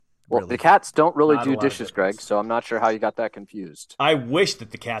Well, really. the cats don't really Not a do lot of dishes, difference. Greg, so I'm not sure how you got that confused. I wish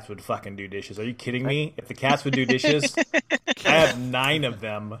that the cats would fucking do dishes. Are you kidding me? If the cats would do dishes, I have 9 of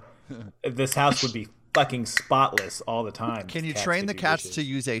them. This house would be fucking spotless all the time. Can you Cats train could the do cats dishes. to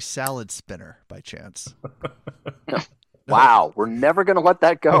use a salad spinner by chance? Wow, we're never going to let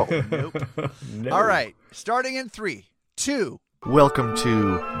that go. Nope. No. All right, starting in 3, 2. Welcome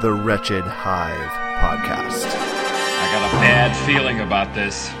to the Wretched Hive podcast. I got a bad feeling about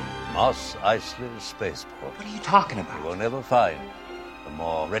this. Moss Eisley Spaceport. What are you talking You about? will never find a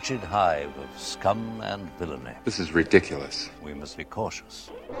more wretched hive of scum and villainy. This is ridiculous. We must be cautious.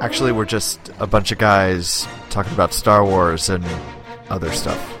 Actually, we're just a bunch of guys talking about Star Wars and other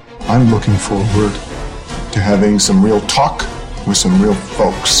stuff. I'm looking forward to having some real talk with some real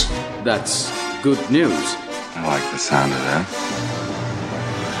folks. That's good news. I like the sound of that.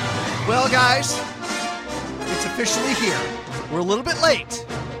 Well, guys, it's officially here. We're a little bit late,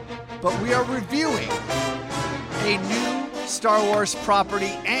 but we are reviewing a new Star Wars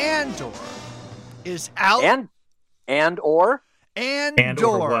property. Andor is out. Andor? And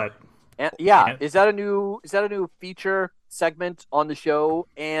or what? Yeah, is that a new feature segment on the show?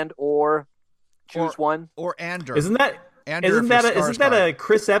 And/or choose one? Or Andor. Isn't that a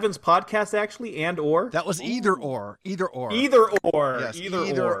Chris Evans podcast actually? And or That was either or. Either or. Yes,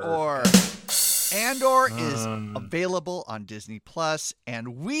 either or. Andor is available on Disney Plus,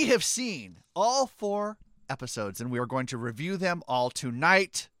 and we have seen all 4 episodes, and we are going to review them all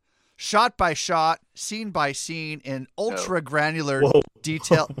tonight, shot by shot, scene by scene, in ultra granular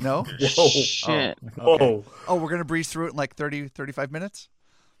detail. No? Whoa. Shit. Oh, okay. Whoa. Oh, we're going to breeze through it in like 30, 35 minutes?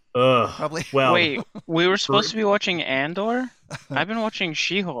 Ugh. Probably. Well, Wait, we were supposed to be watching Andor? I've been watching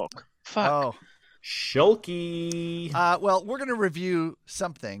She-Hulk. Fuck. Oh. Shulky. Well, we're going to review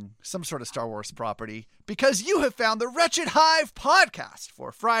some sort of Star Wars property, because you have found the Wretched Hive podcast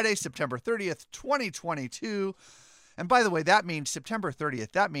for Friday, September 30th, 2022. And by the way, that means September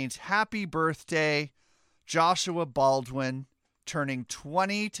 30th. That means happy birthday, Joshua Baldwin, turning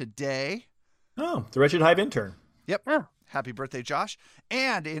 20 today. Oh, the Wretched Hive intern. Yep. Happy birthday, Josh.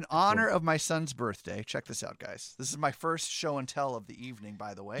 And in honor of my son's birthday, check this out, guys. This is my first show and tell of the evening,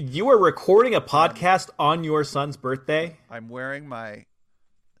 by the way. You are recording a podcast on your son's birthday? I'm wearing my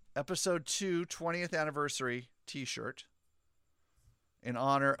episode 2 20th anniversary t-shirt in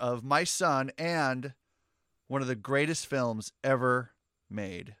honor of my son and one of the greatest films ever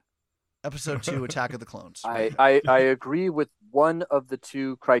made. Episode 2, Attack of the Clones. I agree with one of the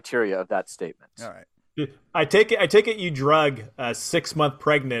 2 criteria of that statement. All right. I take it you drug a 6-month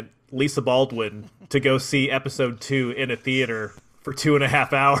pregnant Lisa Baldwin to go see episode 2 in a theater for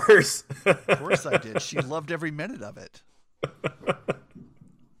 2.5 hours. Of course I did. She loved every minute of it.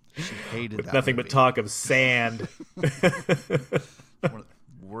 She hated With that nothing movie. but talk of sand. One of the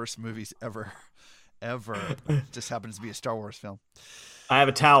worst movies ever. It just happens to be a Star Wars film. I have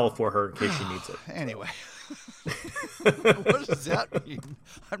a towel for her in case she needs it. Anyway. What does that mean?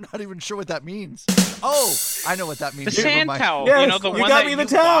 I'm not even sure what that means. Oh, I know what that means. The sand towel. Yes, you know, the you one got that me the you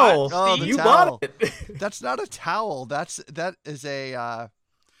towel. bought, Oh, Steve? the You towel. bought it. That's not a towel. That is a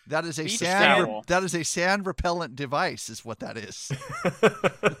Beach sand towel. that is a sand repellent device is what that is.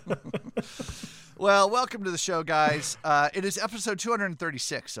 Well, welcome to the show, guys. It is episode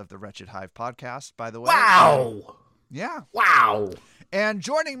 236 of the Wretched Hive podcast, by the way. Wow. Yeah. Wow. And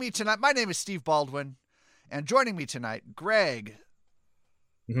joining me tonight, my name is Steve Baldwin, and joining me tonight, Greg,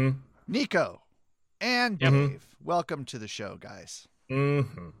 Nico, and Dave. Welcome to the show, guys.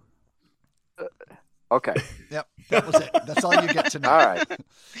 Mm-hmm. Okay. Yep, that was it. That's all you get tonight. All right.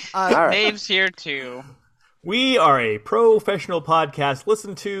 All right. Dave's here too. We are a professional podcast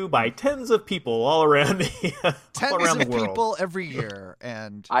listened to by tens of people all around the Tens all around of the world. people every year,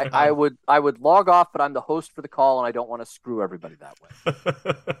 and I would log off, but I'm the host for the call, and I don't want to screw everybody that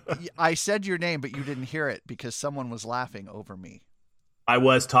way. I said your name, but you didn't hear it because someone was laughing over me. I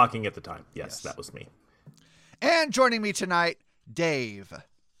was talking at the time. Yes, that was me. And joining me tonight, Dave.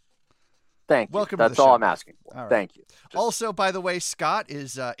 Thank you. Welcome to That's the all show. I'm asking for. All right. Thank you. Also, by the way, Scott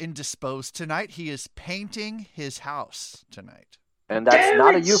is indisposed tonight. He is painting his house tonight. And that's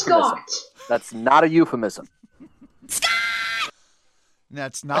not a euphemism. That's not a euphemism. And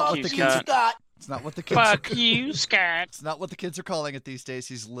that's not what the kids Scott. are. It's not what the kids are. Fuck you, Scott. It's not what the kids are calling it these days.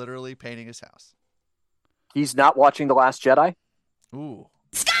 He's literally painting his house. He's not watching The Last Jedi? Ooh.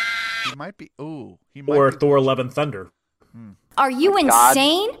 He might be. Ooh. He might Or be. Thor: Love and Thunder. Are you God.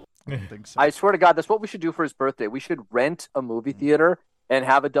 insane? I don't think so. I swear to God, that's what we should do for his birthday. We should rent a movie theater and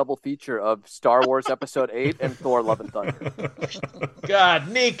have a double feature of Star Wars Episode 8 and Thor: Love and Thunder. God,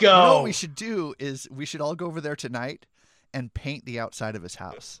 Nico. You know what we should do is we should all go over there tonight and paint the outside of his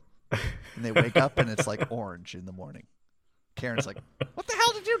house. And they wake up and it's like orange in the morning. Karen's like, what the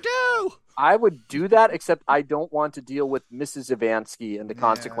hell did you do? I would do that, except I don't want to deal with Mrs. Ivansky and the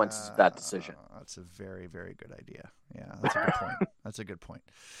consequences of that decision. That's a very, very good idea. Yeah, that's a good point. That's a good point.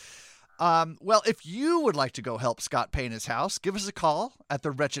 Well, if you would like to go help Scott paint his house, give us a call at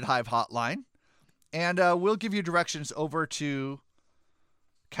the Wretched Hive hotline, and we'll give you directions over to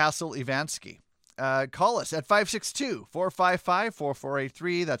Castle Ivansky. Call us at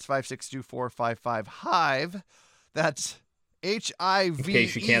 562-455-4483. That's 562-455-HIVE. That's HIVE. In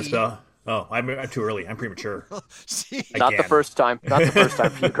case you can't spell. Oh, I'm too early. I'm premature. See? Not the first time. Not the first time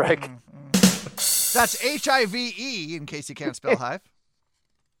for you, Greg. That's HIVE, in case you can't spell hive.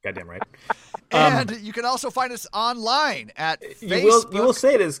 Goddamn right. And you can also find us online at Facebook. You will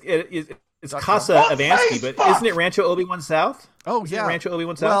say it's Casa Ivansky, but isn't it Rancho Obi-Wan South? Oh, Isn't yeah. it Rancho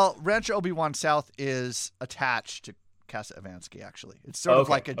Obi-Wan South? Well, Rancho Obi-Wan South is attached to Casa Ivansky, actually. It's sort of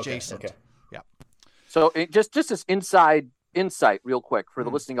like adjacent. Okay. Yeah. So just this insight real quick for the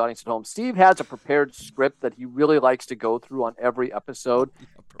listening audience at home. Steve has a prepared script that he really likes to go through on every episode.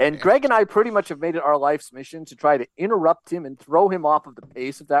 And Greg and I pretty much have made it our life's mission to try to interrupt him and throw him off of the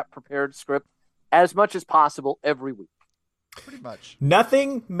pace of that prepared script as much as possible every week. Pretty much.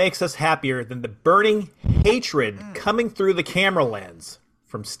 Nothing makes us happier than the burning hatred coming through the camera lens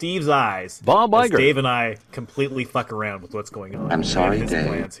from Steve's eyes. Bob as Iger. Dave and I completely fuck around with what's going on. I'm sorry, his Dave.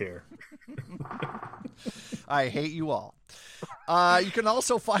 plans here. I hate you all. You can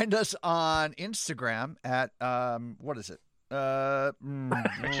also find us on Instagram at, what is it?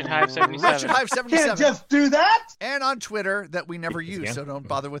 Wretched Hive 77. Wretched Hive 77. Can't just do that. And on Twitter that we never use, yeah. so don't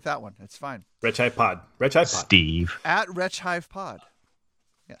bother with that one. It's fine. Wretch Hive Pod. Steve. At Wretch Hive Pod.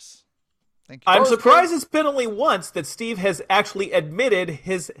 Yes. Thank you. I'm surprised it's been only once that Steve has actually admitted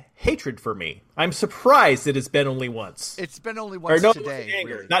his hatred for me. I'm surprised it has been only once. It's been only once today.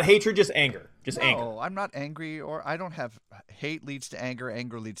 Anger. Really. Not hatred, just anger. Just anger. No, I'm not angry, or I don't have hate leads to anger,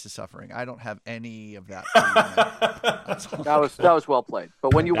 anger leads to suffering. I don't have any of that. That was well played.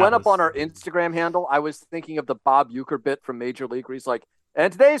 But when you went up on our Instagram handle, I was thinking of the Bob Uecker bit from Major League where he's like,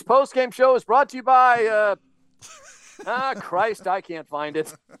 and today's post-game show is brought to you by Christ, I can't find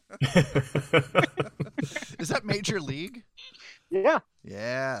it. Is that Major League? Yeah.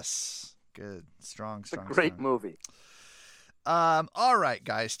 Yes. Good. Strong. It's a great movie. All right,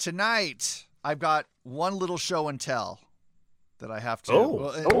 guys. Tonight I've got one little show and tell that I have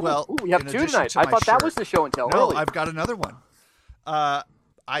to. We have two tonight. I thought that was the show and tell. No, early. I've got another one. The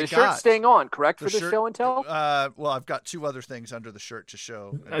shirt's staying on, correct, for the show and tell? Well, I've got two other things under the shirt to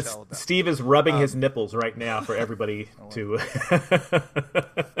show and tell about. Steve is rubbing his nipples right now for everybody to.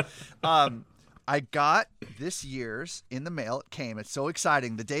 I got this year's in the mail. It came. It's so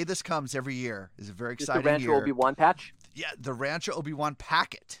exciting. The day this comes every year is a very exciting year. The Rancho Obi-Wan patch? Yeah, the Rancho Obi-Wan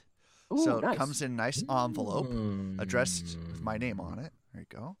packet. Ooh, so nice. It comes in a nice envelope addressed with my name on it. There you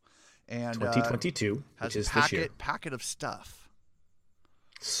go. And 2022, has which is a this year. packet of stuff.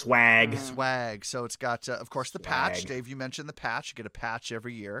 Swag. So it's got, of course, the patch. Dave, you mentioned the patch. You get a patch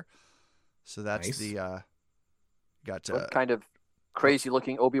every year. So that's nice. the got kind of crazy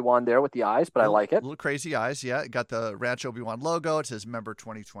looking Obi-Wan there with the eyes, but I like it. Little crazy eyes, yeah. It got the Rancho Obi-Wan logo. It says Member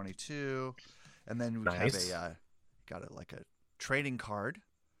 2022, and then we have like a trading card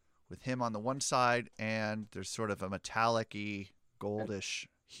with him on the one side, and there's sort of a metallic-y, goldish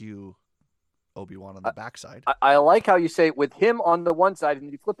hue Obi-Wan on the backside. I like how you say with him on the one side, and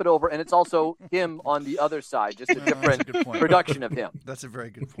you flip it over, and it's also him on the other side, just a different production of him. That's a very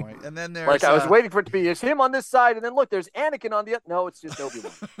good point. And then there's like I was waiting for it to be it's him on this side, and then look, there's Anakin on the other. No, it's just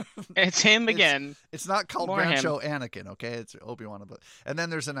Obi-Wan. It's him again. It's not called Rancho Anakin, okay? It's Obi-Wan. And then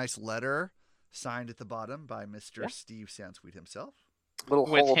there's a nice letter signed at the bottom by Mr. Steve Sansweet himself. Little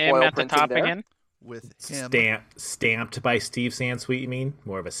with hole him foil at the top there. again. With him stamped by Steve Sansweet. You mean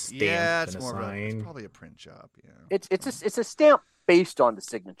more of a stamp it's than a more sign? it's probably a print job. Yeah, it's a stamp based on the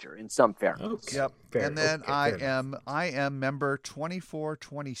signature in some fairness. Okay. Yep. Fair, and then okay, I am member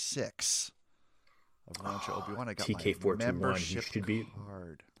 2426 of Rancho Obi-Wan. I got TK421. my membership Should be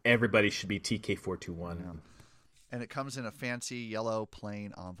card. Everybody should be TK421. Yeah. And it comes in a fancy yellow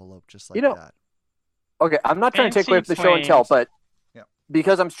plain envelope, just like that. Okay, I'm not trying to take away from the show and tell, but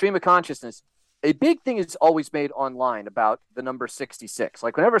because I'm stream of consciousness, a big thing is always made online about the number 66.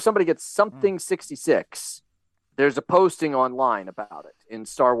 Like whenever somebody gets something 66, there's a posting online about it in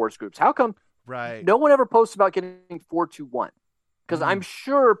Star Wars groups. How come no one ever posts about getting 421? Because I'm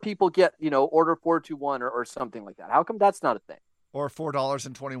sure people get, order 421 or something like that. How come that's not a thing? Or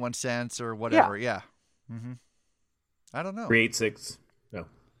 $4.21 or whatever. Yeah. Mm-hmm. I don't know. 386. No.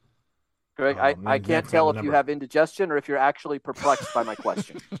 Greg, I can't tell if you have indigestion or if you're actually perplexed by my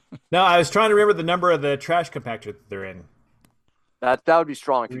question. No, I was trying to remember the number of the trash compactor that they're in. That would be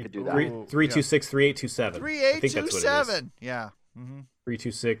strong if you could do that. 326 3827. 3827. Yeah.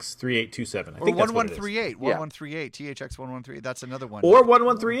 326 3827. Or 1138. 1138. THX 1138. That's another one. Or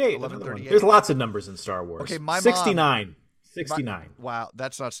 1138. 1138. There's lots of numbers in Star Wars. Okay, my 69. Mom, 69. Wow,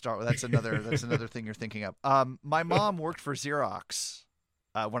 that's not Star Wars. That's another thing you're thinking of. My mom worked for Xerox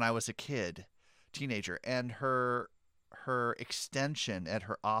when I was a teenager, and her extension at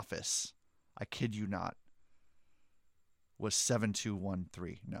her office, I kid you not, was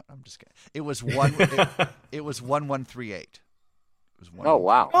 7213. No, I'm just kidding. It was it was 1138. Oh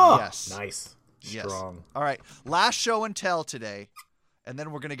wow! Oh, yes, nice, yes. Strong. All right, last show and tell today, and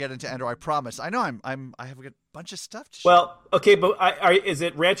then we're gonna get into Andor. I promise. I know I have a bunch of stuff to share. Well, okay, but is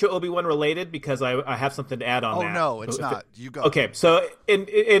it Rancho Obi-Wan related? Because I have something to add on that. Oh no, it's not. You go. Okay, so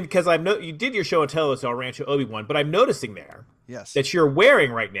because you did your show and tell us all Rancho Obi-Wan, but I'm noticing there. Yes. That you're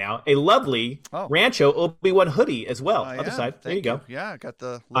wearing right now a lovely Rancho Obi-Wan hoodie as well. Other side. There you go. Yeah, I got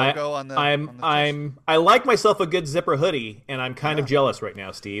the logo on the. I like myself a good zipper hoodie, and I'm kind of jealous right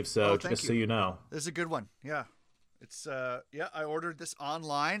now, Steve. So just so you know, this is a good one. Yeah, it's I ordered this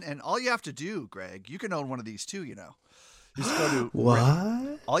online, and all you have to do, Greg, you can own one of these too. You know, just go to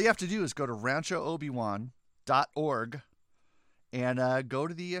what? All you have to do is go to ranchoobiwan.org and go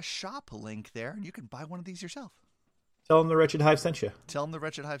to the shop link there, and you can buy one of these yourself. Tell them the Wretched Hive sent you. Tell them the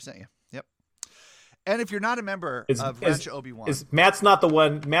Wretched Hive sent you. Yep. And if you're not a member of Rancho Obi-Wan, Matt's not the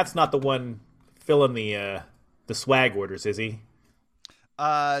one filling the swag orders, is he?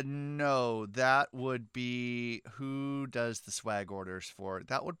 No, that would be who does the swag orders for it.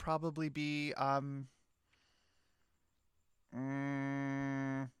 That would probably be I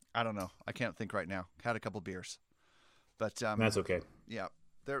don't know. I can't think right now. Had a couple beers, but that's okay. Yeah.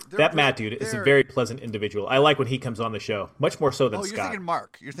 Matt dude is a very pleasant individual. I like when he comes on the show, much more so than Scott. You're thinking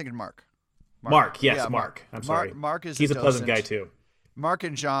Mark. You're thinking Mark. Mark, yes, yeah, Mark. I'm sorry. Mark is he's a pleasant guy too. Mark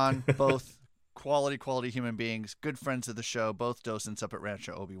and John, both quality human beings, good friends of the show, both docents up at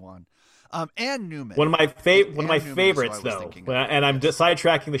Rancho Obi-Wan. And Newman. One of my favorites, though, and I'm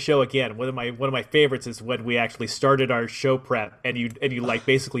sidetracking the show again. One of my favorites is when we actually started our show prep, and you like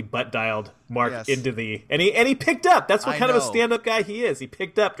basically butt dialed Mark into the and he picked up. That's what kind of a stand up guy he is. He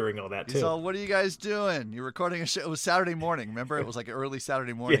picked up during all that too. So what are you guys doing? You're recording a show. It was Saturday morning. Remember, it was like early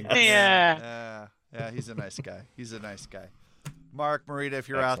Saturday morning. Yeah. Yeah. He's a nice guy. Mark, Marita, if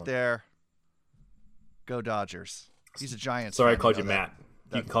you're out there, go Dodgers. He's a Giants. Sorry, I called you Matt.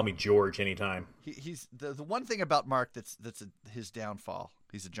 You can call me George anytime. He's the one thing about Mark that's his downfall.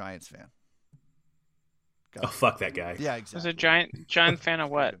 He's a Giants fan. Oh, fuck that guy. Yeah, exactly. He's a giant fan of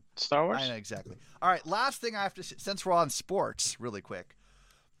what? Star Wars? I know, exactly. All right, last thing I have to say, since we're on sports, really quick.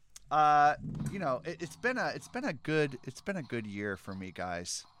 It's been a good year for me,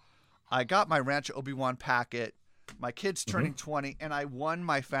 guys. I got my Rancho Obi-Wan packet. My kid's turning 20, and I won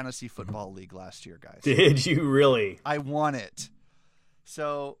my fantasy football league last year, guys. Did you really? I won it.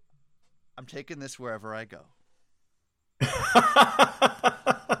 So, I'm taking this wherever I go.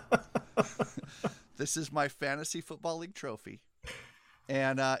 This is my fantasy football league trophy,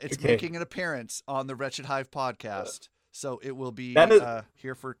 and it's making an appearance on the Wretched Hive podcast. So it will be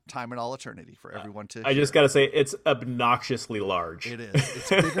here for time and all eternity for everyone to. I just got to say, it's obnoxiously large. It is. It's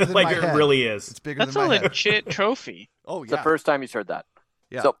bigger than like my it head. really is. It's bigger That's than my head. That's a legit trophy. Oh yeah. It's the first time he's heard that.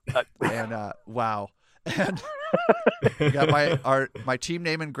 Yeah. So, and wow. And we got my team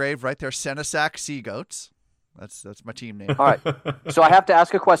name engraved right there, Senesac Sea Goats. That's my team name. All right. So I have to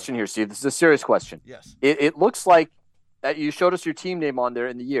ask a question here, Steve. This is a serious question. Yes. It looks like that you showed us your team name on there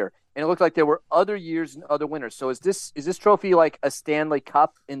in the year, and it looked like there were other years and other winners. So is this trophy like a Stanley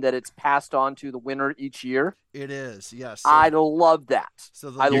Cup in that it's passed on to the winner each year? It is, yes. I love that. So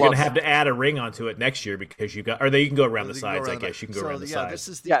you're going to have to add a ring onto it next year because you got, or you can go around the sides. I guess you can go around the sides. This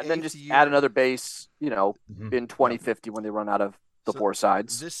is the and then just add another base. In 2050 when they run out of the four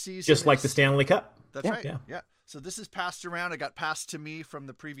sides. This season, just like the Stanley Cup. That's right. Yeah. So this is passed around. It got passed to me from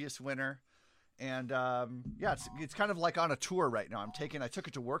the previous winner. And it's kind of like on a tour right now. I took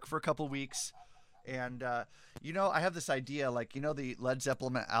it to work for a couple weeks, and I have this idea, like the Led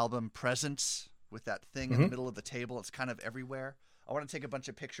Zeppelin album Presence with that thing in the middle of the table. It's kind of everywhere. I want to take a bunch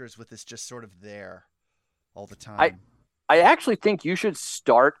of pictures with this just sort of there all the time. I actually think you should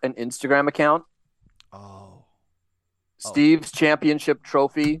start an Instagram account. Steve's Championship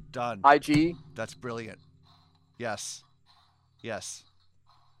Trophy. Done. IG. That's brilliant. Yes.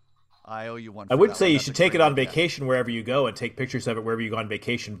 I owe you one. I would say you should take it on vacation wherever you go and take pictures of it wherever you go on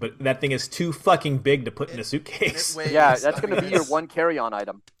vacation, but that thing is too fucking big to put in a suitcase. Yeah, that's going to be your one carry-on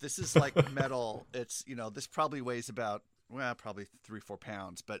item. This is like metal. It's this probably weighs about probably 3-4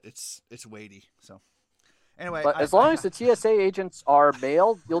 pounds, but it's weighty. So anyway, but as long as the TSA agents are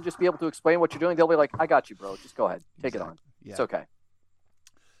male, you'll just be able to explain what you're doing. They'll be like, "I got you, bro. Just go ahead, take it on. Yeah. It's okay."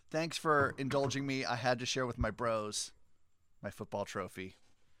 Thanks for indulging me. I had to share with my bros my football trophy.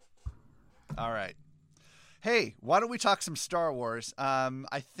 All right. Hey, why don't we talk some Star Wars?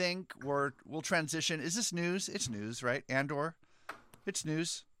 I think we'll transition. Is this news? It's news, right? Andor? It's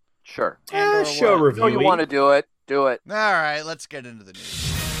news. Sure. Show review. Oh, you want to do it? Do it. All right, let's get into the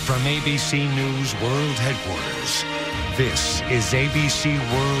news. From ABC News World Headquarters, this is ABC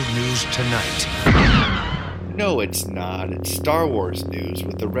World News Tonight. No, it's not. It's Star Wars news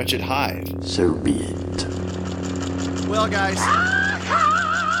with the Wretched Hive. So be it. Well, guys...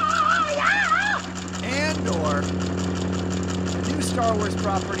 Andor, the new Star Wars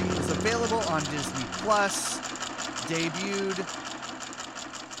property, is available on Disney Plus. Debuted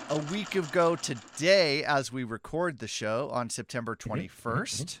a week ago today as we record the show on September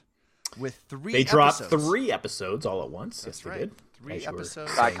 21st with 3 They episodes. dropped 3 episodes all at once. That's yes, right. they did. 3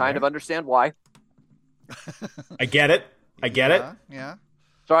 episodes. I kind of understand why. I get it. Yeah.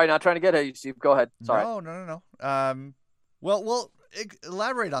 Sorry, not trying to get at you, Steve. Go ahead. Sorry. No. Well,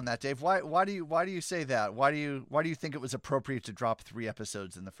 elaborate on that, Dave. Why do you say that? Why do you think it was appropriate to drop 3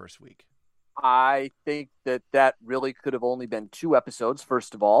 episodes in the first week? I think that really could have only been 2 episodes,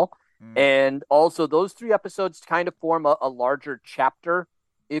 first of all. And also those 3 episodes kind of form a larger chapter,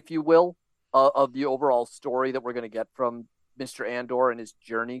 if you will, of the overall story that we're going to get from Mr. Andor and his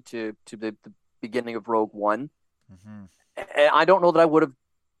journey to the beginning of Rogue One. Mm-hmm. And I don't know that I would have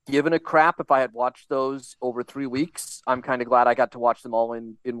given a crap if I had watched those over 3 weeks. I'm kind of glad I got to watch them all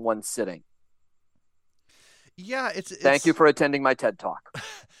in one sitting. Yeah, Thank you for attending my TED Talk.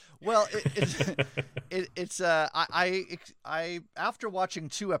 Well, I after watching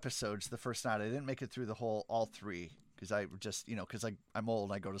 2 episodes the first night, I didn't make it through all 3 because I just because I'm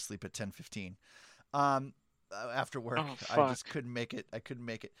old. I go to sleep at 10:15 after work. I just couldn't make it.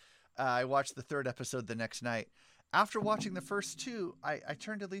 I watched the 3rd episode the next night. After watching the first 2, I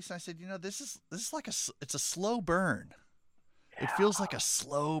turned to Lisa and I said, this is like it's a slow burn. Yeah. It feels like a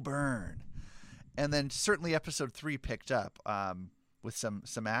slow burn. And then certainly episode 3 picked up with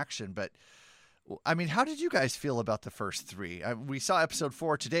some action. But I mean, how did you guys feel about the first 3? We saw episode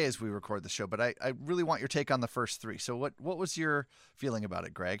 4 today as we record the show, but I really want your take on the first 3. So what was your feeling about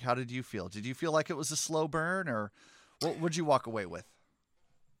it, Greg? How did you feel? Did you feel like it was a slow burn, or what would you walk away with?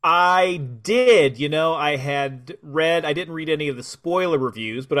 I did. I didn't read any of the spoiler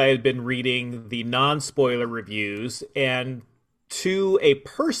reviews, but I had been reading the non-spoiler reviews, and to a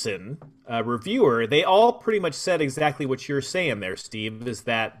person, a reviewer, they all pretty much said exactly what you're saying there, Steve, is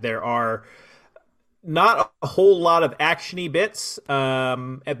that there are not a whole lot of action-y bits,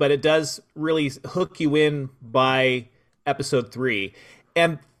 but it does really hook you in by episode 3.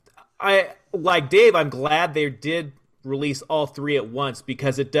 And like Dave, I'm glad they did release all 3 at once,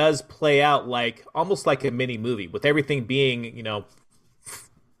 because it does play out almost like a mini movie, with everything being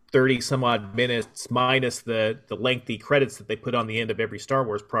 30 some odd minutes minus the lengthy credits that they put on the end of every Star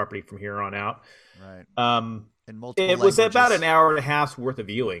Wars property from here on out. Right. In multiple languages. Was about an hour and a half's worth of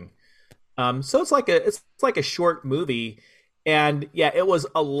viewing. So it's like a short movie, and yeah, it was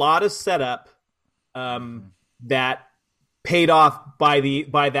a lot of setup that paid off by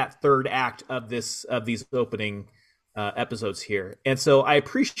that 3rd act of these opening episodes here. And so I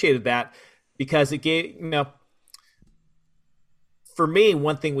appreciated that, because it gave, for me,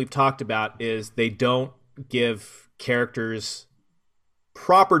 one thing we've talked about is they don't give characters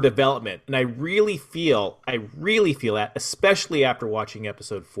proper development. And I really feel that, especially after watching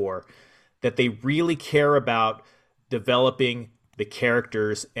episode 4, that they really care about developing the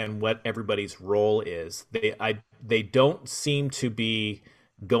characters and what everybody's role is. They don't seem to be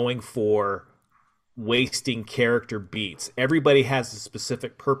going for wasting character beats. Everybody has a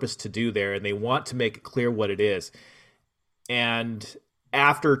specific purpose to do there, and they want to make it clear what it is. And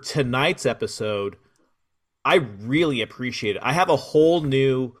after tonight's episode, I really appreciate it. I have a whole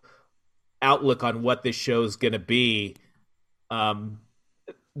new outlook on what this show is going to be.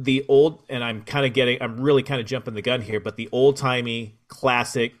 The old, and I'm really kind of jumping the gun here, but the old-timey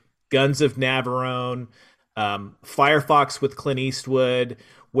classic Guns of Navarone, Firefox with Clint Eastwood,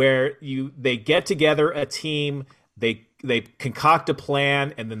 where they get together a team, they concoct a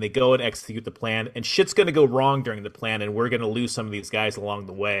plan, and then they go and execute the plan, and shit's going to go wrong during the plan, and we're going to lose some of these guys along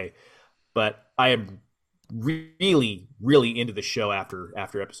the way. But I am really, really into the show after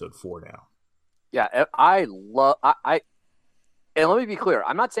episode 4 now. Yeah, and let me be clear.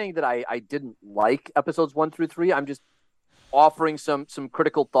 I'm not saying that I didn't like episodes 1 through 3. I'm just offering some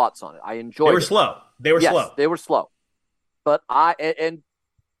critical thoughts on it. I enjoyed it. They were slow. They were slow. But part of me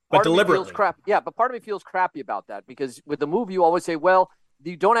feels deliberately. but part of me feels crappy about that, because with the movie you always say, well,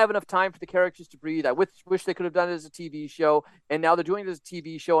 you don't have enough time for the characters to breathe. I wish they could have done it as a TV show, and now they're doing it as a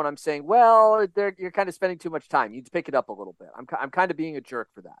TV show, and I'm saying, well, you're kind of spending too much time. You need to pick it up a little bit. I'm kind of being a jerk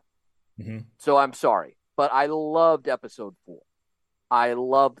for that. Mm-hmm. So I'm sorry, but I loved episode 4. I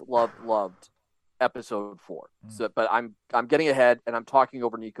loved episode 4. So, but I'm getting ahead, and I'm talking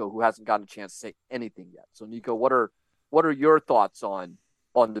over Nico, who hasn't gotten a chance to say anything yet. So, Nico, what are your thoughts on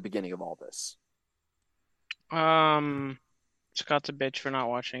the beginning of all this? Scott's a bitch for not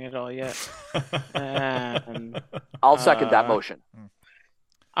watching it all yet. I'll second that motion.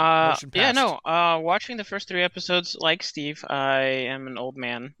 Watching the first 3 episodes, like Steve, I am an old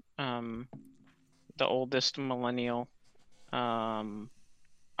man, the oldest millennial.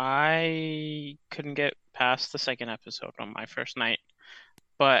 I couldn't get past the second episode on my first night,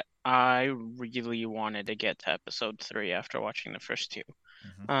 but I really wanted to get to episode 3 after watching the first 2.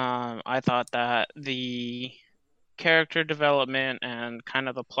 Mm-hmm. I thought that the character development and kind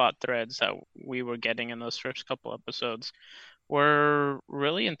of the plot threads that we were getting in those first couple episodes were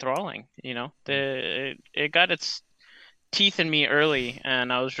really enthralling. You know, it got its teeth in me early,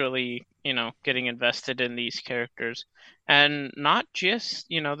 and I was really, getting invested in these characters, and not just,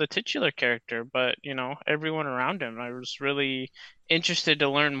 the titular character, but, everyone around him. I was really interested to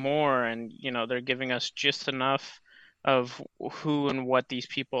learn more, and, they're giving us just enough of who and what these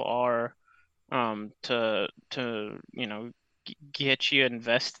people are, to get you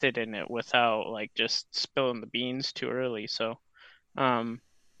invested in it without like just spilling the beans too early. So,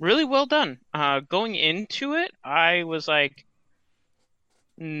 really well done. Going into it, I was like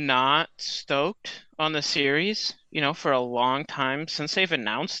not stoked on the series, for a long time since they've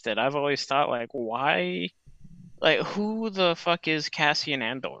announced it. I've always thought, like, why, like, who the fuck is Cassian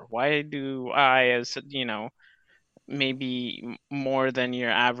Andor? Why do I, as maybe more than your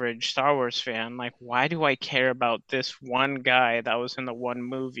average Star Wars fan, like, why do I care about this one guy that was in the one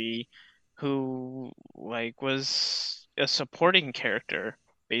movie who, like, was a supporting character,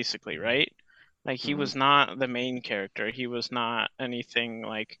 basically, right? Like, he was not the main character. He was not anything,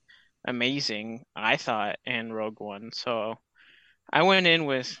 like, amazing, I thought, in Rogue One. So I went in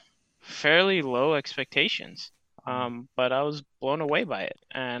with fairly low expectations, but I was blown away by it,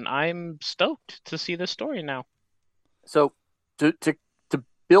 and I'm stoked to see the story now. So to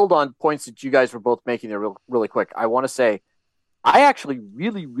build on points that you guys were both making there really quick, I want to say I actually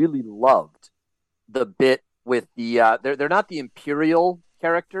really, really loved the bit with the they're not the Imperial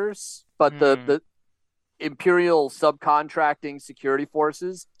characters, but the Imperial subcontracting security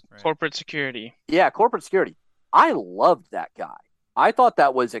forces. Right. Corporate security. Yeah, corporate security. I loved that guy. I thought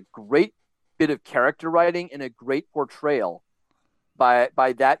that was a great bit of character writing and a great portrayal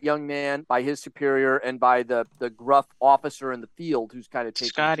by that young man, by his superior, and by the gruff officer in the field who's kind of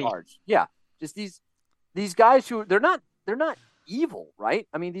taking charge. Yeah, just these guys who they're not evil, right?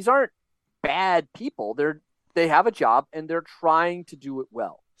 I mean, these aren't bad people. They have a job and they're trying to do it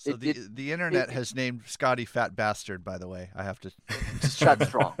well. So the internet has named Scotty Fat Bastard, by the way. I have to. That's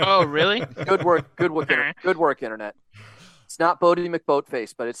strong. Oh, really? Good work. Good work, internet. It's not Bodie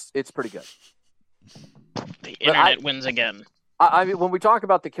McBoatface, but it's pretty good. The internet wins again. I mean, when we talk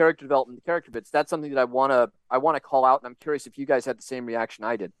about the character development, the character bits, that's something that I want to call out, and I'm curious if you guys had the same reaction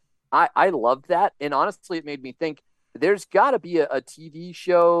I did. I loved that, and honestly, it made me think there's got to be a TV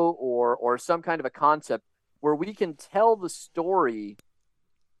show or some kind of a concept where we can tell the story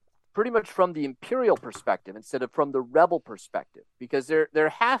pretty much from the Imperial perspective instead of from the Rebel perspective, because there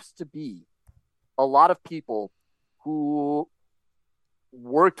has to be a lot of people who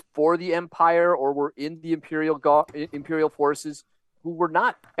worked for the Empire or were in the Imperial forces who were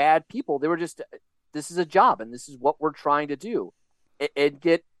not bad people. They were just, this is a job and this is what we're trying to do.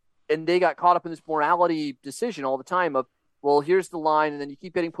 And they got caught up in this morality decision all the time of, well, here's the line, and then you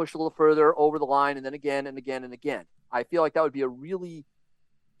keep getting pushed a little further over the line, and then again and again and again. I feel like that would be a really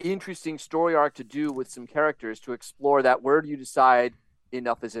interesting story arc to do with some characters to explore that. Where do you decide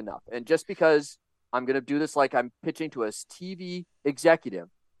enough is enough? And just because I'm going to do this like I'm pitching to a TV executive,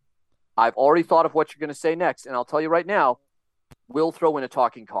 I've already thought of what you're going to say next, and I'll tell you right now, we'll throw in a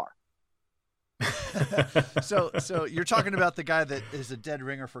talking car. So you're talking about the guy that is a dead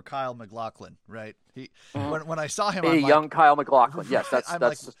ringer for Kyle MacLachlan, right? When I saw him, young Kyle MacLachlan. Yes,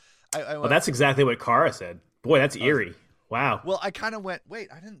 that's exactly what Kara said. Boy, that's eerie. Wow. Well, I kind of went, wait,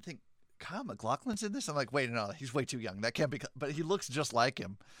 I didn't think Kyle MacLachlan's in this? I'm like, wait, no, he's way too young. That can't be. But he looks just like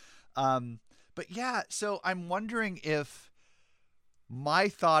him. But yeah, so I'm wondering if my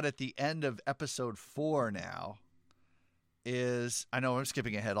thought at the end of episode 4 now is, I know I'm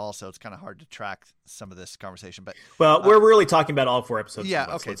skipping ahead also. It's kind of hard to track some of this conversation, but we're really talking about all 4 episodes. Yeah,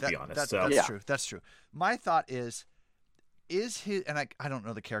 once, okay, let's be honest. That's true. That's true. My thought is his, and I don't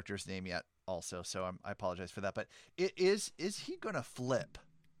know the character's name yet also, so I apologize for that, but is he going to flip?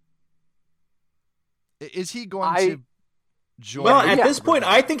 Is he going to join? Well, at this point,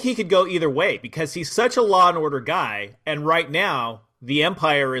 I think he could go either way because he's such a Law and Order guy, and right now the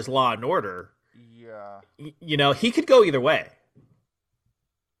Empire is Law and Order. Yeah, he could go either way.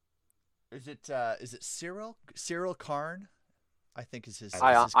 Is it Cyril Karn? I think is his.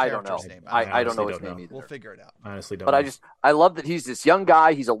 I don't know. Name. I don't know his name either. We'll figure it out. Honestly, don't. But know. I love that he's this young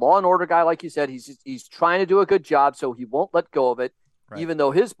guy. He's a Law and Order guy, like you said. He's trying to do a good job, so he won't let go of it, even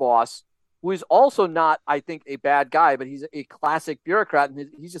though his boss, who is also not, I think, a bad guy, but he's a classic bureaucrat, and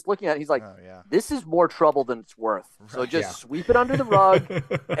he's just looking at it, he's like, this is more trouble than it's worth. So just sweep it under the rug,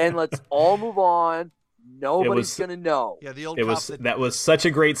 and let's all move on. Nobody's going to know. Yeah, the old that was such a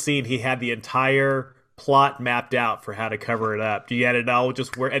great scene. He had the entire plot mapped out for how to cover it up. You had it all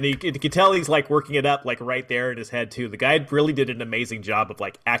just work, and you can tell he's like working it up like right there in his head too. The guy really did an amazing job of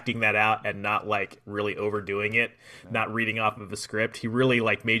like acting that out and not like really overdoing it, not reading off of a script. He really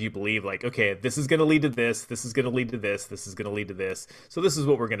like made you believe like, okay, this is going to lead to this, this is going to lead to this, this is going to lead to this. So this is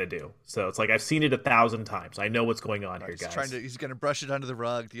what we're going to do. So it's like I've seen it 1,000 times. I know what's going on here, guys. He's going to brush it under the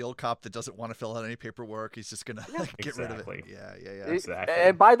rug. The old cop that doesn't want to fill out any paperwork, he's just going to get rid of it. Yeah. Exactly.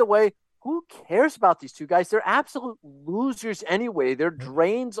 And by the way, who cares about these two guys? They're absolute losers anyway. They're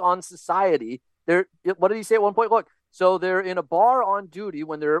drains on society. What did he say at one point? Look, so they're in a bar on duty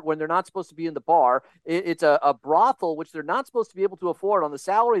when they're not supposed to be in the bar. It's a brothel, which they're not supposed to be able to afford on the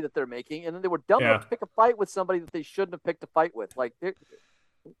salary that they're making. And then they were dumb enough to pick a fight with somebody that they shouldn't have picked a fight with. Like,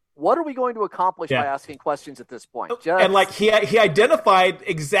 what are we going to accomplish by asking questions at this point? And like he identified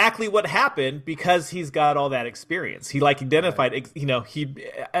exactly what happened because he's got all that experience. He like identified, he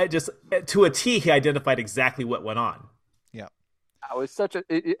just to a T. He identified exactly what went on. Yeah, I was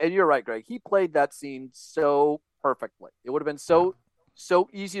and you're right, Greg. He played that scene so perfectly. It would have been so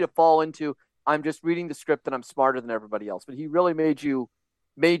easy to fall into. I'm just reading the script and I'm smarter than everybody else. But he really let you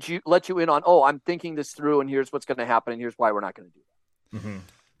in on. Oh, I'm thinking this through, and here's what's going to happen, and here's why we're not going to do that. Mm-hmm.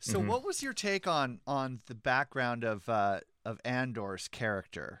 So what was your take on the background of Andor's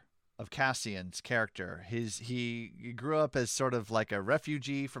character, of Cassian's character? He grew up as sort of like a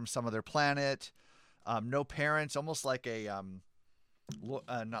refugee from some other planet, no parents, almost like a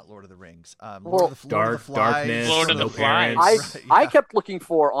not Lord of the Rings, Lord of the Flies. Darkness, Lord of the Flies. I kept looking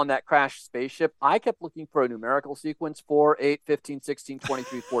for, on that crashed spaceship, I kept looking for a numerical sequence: 4, 8, 15, 16,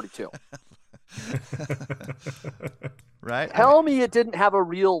 23, 42. Right? Tell me it didn't have a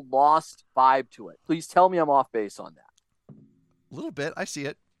real Lost vibe to it. Please tell me I'm off base on that. A little bit. I see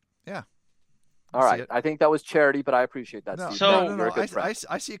it. Yeah. All right. I think that was charity, but I appreciate that. No, Steve. no.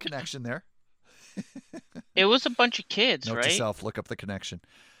 I see a connection there. It was a bunch of kids, Note right? to self, look up the connection.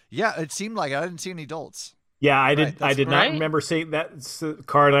 Yeah, it seemed like I didn't see any adults. Yeah, I did not remember seeing that. So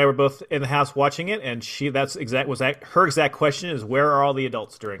Cara and I were both in the house watching it, and her exact question is, where are all the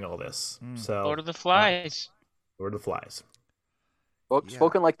adults during all this? So Lord of the Flies. Lord of the Flies.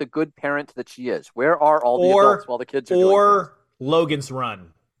 Spoken like the good parent that she is. Where are all the adults while the kids are doing Or Logan's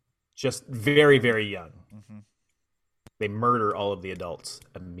Run. Just very, very young. Mm-hmm. They murder all of the adults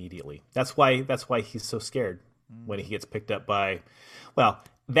immediately. That's why he's so scared when he gets picked up by,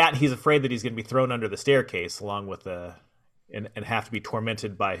 he's afraid that he's going to be thrown under the staircase along with and have to be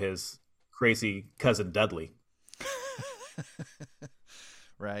tormented by his crazy cousin Dudley.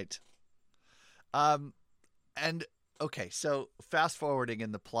 Right. And okay, so fast forwarding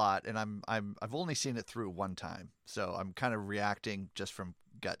in the plot, and I've only seen it through one time, so I'm kind of reacting just from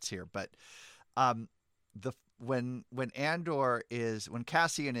guts here. But when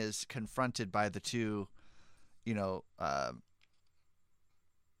Cassian is confronted by the two,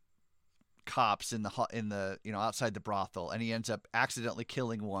 cops in the outside the brothel, and he ends up accidentally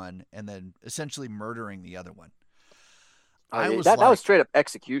killing one and then essentially murdering the other one. that was straight up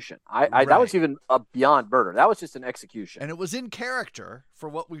execution. That was even beyond murder. That was just an execution, and it was in character for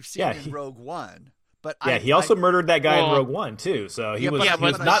what we've seen in Rogue One. But he also murdered that guy in Rogue One too. So he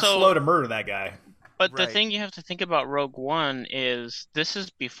was not slow to murder that guy. But the thing you have to think about Rogue One is this is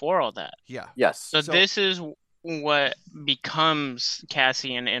before all that. Yeah. Yes. So this is what becomes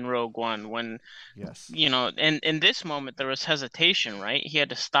Cassian in Rogue One when, and in this moment there was hesitation, right? He had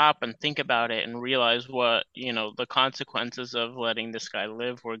to stop and think about it and realize what, the consequences of letting this guy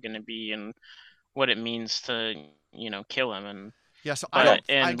live were going to be and what it means to, kill him. And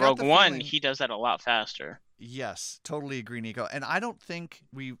in Rogue One, he does that a lot faster. Yes, totally agree, Nico. And I don't think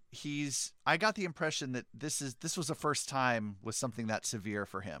I got the impression that this was the first time with something that severe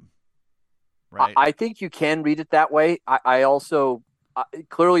for him. Right. I think you can read it that way. I also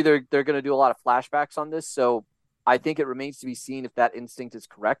clearly they're going to do a lot of flashbacks on this, so I think it remains to be seen if that instinct is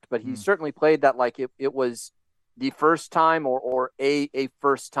correct. But he certainly played that like it was the first time or a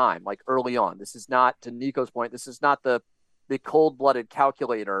first time, like early on. This is not, to Nico's point, this is not the cold-blooded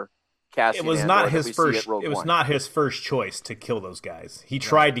calculator Cassian. It was not his first. It was not his first choice to kill those guys. He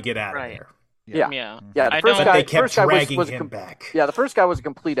tried to get out of there. Yeah. The first guy was him back. Yeah, the first guy was a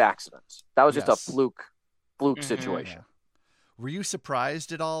complete accident. That was just a fluke situation. Yeah. Were you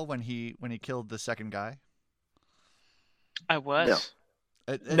surprised at all when he killed the second guy? I was.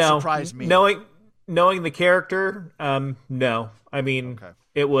 No. It surprised me. Knowing the character, no. I mean,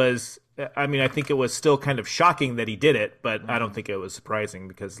 it was. I mean, I think it was still kind of shocking that he did it, but I don't think it was surprising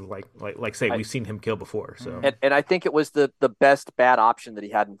because, like say, we've seen him kill before. So, and I think it was the best bad option that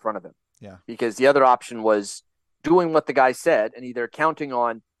he had in front of him. Yeah, because the other option was doing what the guy said and either counting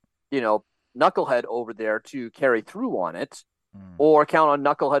on, Knucklehead over there to carry through on it, or count on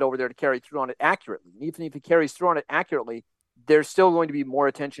Knucklehead over there to carry through on it accurately. And even if he carries through on it accurately, there's still going to be more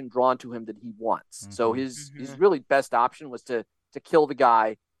attention drawn to him than he wants. So his really best option was to kill the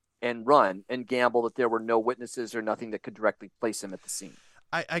guy and run and gamble that there were no witnesses or nothing that could directly place him at the scene.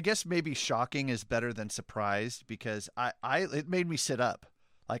 I guess maybe shocking is better than surprised because it made me sit up.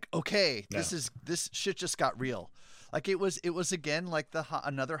 Like, okay, this shit just got real. Like it was again like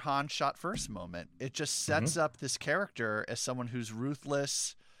another Han shot first moment. It just sets up this character as someone who's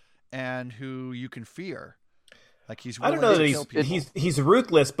ruthless and who you can fear. Like he's willing to kill people. He's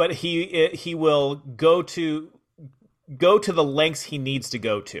ruthless, but he will go to the lengths he needs to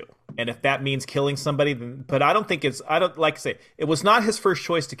go to. And if that means killing somebody, then, but I don't like to say it was not his first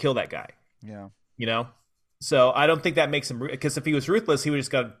choice to kill that guy. Yeah. So I don't think that makes him, because if he was ruthless, he would just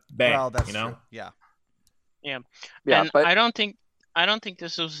go bang. Well, that's true. Yeah. And I don't think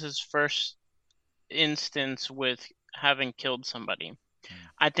this was his first instance with having killed somebody.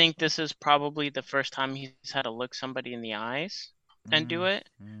 I think this is probably the first time he's had to look somebody in the eyes and do it.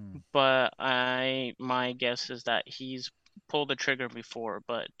 But my guess is that he's pulled the trigger before,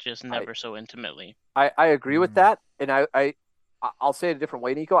 but just never so intimately. I agree with that, and I'll say it a different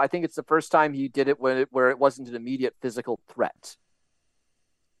way, Nico. I think it's the first time he did it where it wasn't an immediate physical threat.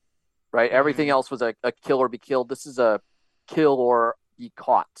 Right? Everything else was a kill or be killed. This is a kill or be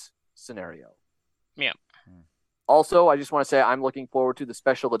caught scenario. Yeah. Also, I just want to say I'm looking forward to the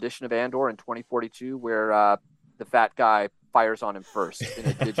special edition of Andor in 2042 where the fat guy fires on him first in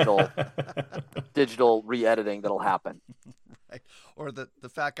a digital re-editing that'll happen. Right. Or the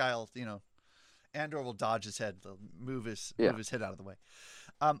fat guy will, Andor will dodge his head, move his head out of the way.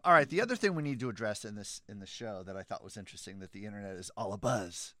 All right, the other thing we need to address in the show that I thought was interesting that the internet is all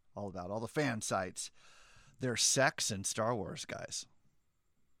abuzz, all about, all the fan sites, there's sex in Star Wars, guys.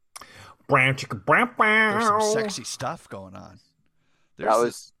 There's some sexy stuff going on.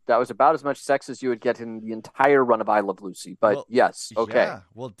 That was about as much sex as you would get in the entire run of I Love Lucy. But yes, okay. Yeah.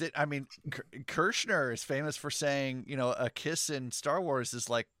 Well, Kirshner is famous for saying, a kiss in Star Wars is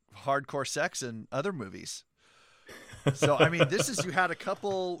like hardcore sex in other movies. So, you had a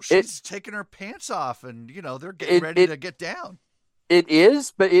couple, she's taking her pants off and, they're getting ready to get down. It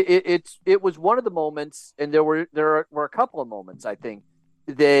is, but it was one of the moments, and there were a couple of moments, I think,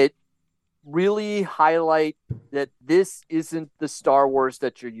 that really highlight that this isn't the Star Wars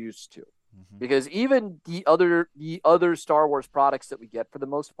that you're used to. Because even the other Star Wars products that we get, for the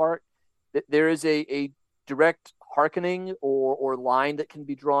most part, there is a direct hearkening or line that can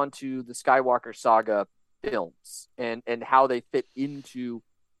be drawn to the Skywalker saga films and how they fit into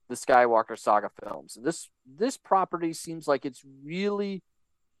the Skywalker saga films. And this property seems like it's really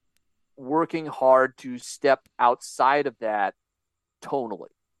working hard to step outside of that tonally.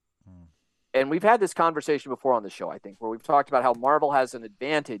 And we've had this conversation before on the show, I think, where we've talked about how Marvel has an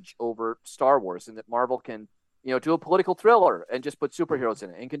advantage over Star Wars and that Marvel can, do a political thriller and just put superheroes in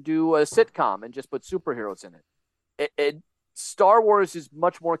it, and can do a sitcom and just put superheroes in it. Star Wars is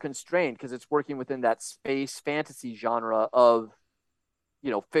much more constrained because it's working within that space fantasy genre of,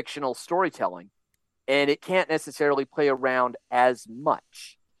 fictional storytelling, and it can't necessarily play around as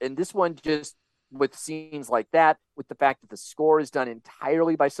much. And this one just, with scenes like that, with the fact that the score is done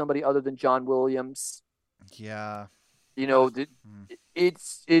entirely by somebody other than John Williams, Yeah. You know,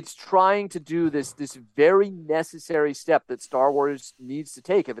 it's trying to do this very necessary step that Star Wars needs to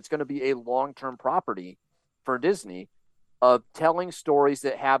take if it's going to be a long-term property for Disney, of telling stories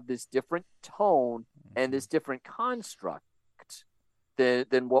that have this different tone and this different construct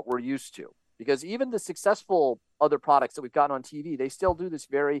than what we're used to. Because even the successful other products that we've gotten on TV, they still do this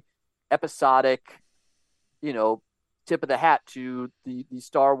very episodic, you know, tip of the hat to the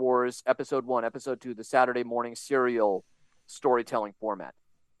Star Wars Episode 1, Episode 2, the Saturday morning serial storytelling format.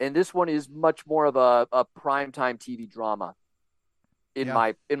 And this one is much more of a primetime TV drama, in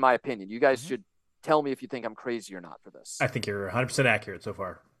my opinion. You guys should tell me if you think I'm crazy or not for this. I think you're 100% accurate so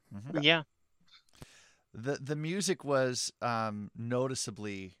far. Yeah. The music was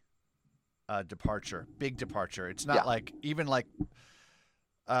noticeably a departure, big departure. It's not like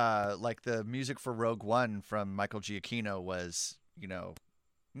the music for Rogue One from Michael Giacchino was, you know,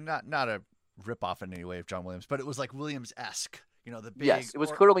 not a ripoff in any way of John Williams, but it was like Williams-esque. You know, the big it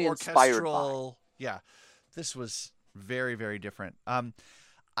was clearly inspired by. Yeah, this was very, very different.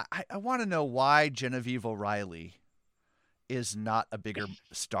 I want to know why Genevieve O'Reilly is not a bigger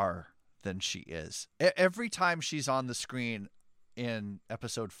star than she is. Every time she's on the screen in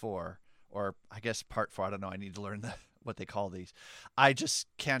Episode 4, or I guess Part 4, I don't know, I need to learn what they call these. I just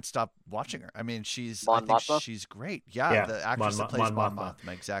can't stop watching her. I mean, she's great. Yeah, the actress that plays Mon Mothma,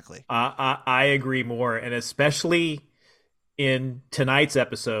 exactly. I agree more, and especially in tonight's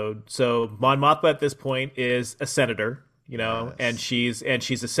episode. So Mon Mothma at this point is a senator, you know, and she's a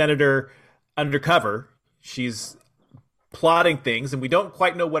senator undercover. She's plotting things, and we don't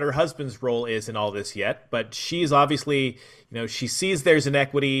quite know what her husband's role is in all this yet, but she's obviously, you know, she sees there's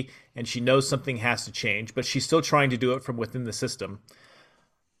inequity and she knows something has to change, but she's still trying to do it from within the system.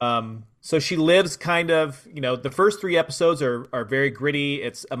 So she lives kind of, you know, the first 3 episodes are very gritty.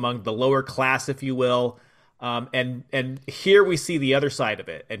 It's among the lower class, if you will. And here we see the other side of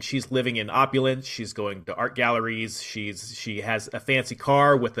it, and she's living in opulence. She's going to art galleries. She has a fancy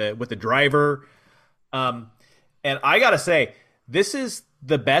car with a driver. And I gotta say, this is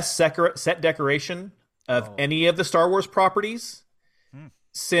the best set decoration of any of the Star Wars properties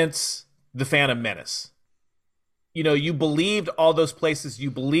since The Phantom Menace. You know, you believed all those places. You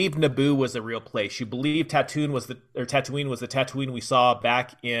believed Naboo was a real place. You believed Tatooine was the Tatooine we saw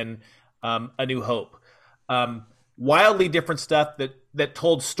back in A New Hope. Wildly different stuff that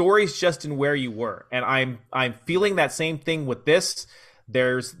told stories just in where you were. And I'm feeling that same thing with this.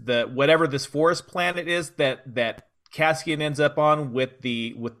 There's whatever this forest planet is that Cassian ends up on with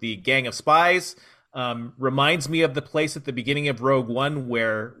the gang of spies. Reminds me of the place at the beginning of Rogue One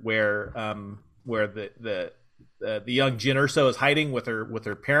where the young Jyn Erso is hiding with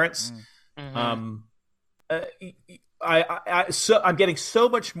her parents. I'm getting so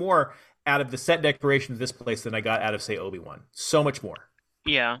much more out of the set decoration of this place than I got out of, say, Obi-Wan. So much more.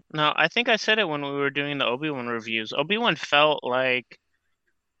 Yeah. No, I think I said it when we were doing the Obi-Wan reviews. Obi-Wan felt like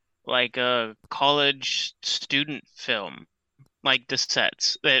a college student film, like the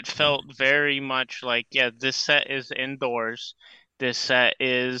sets. It felt very much like, this set is indoors. This set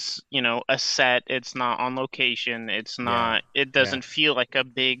is, you know, a set. It's not on location. It's not, it doesn't feel like a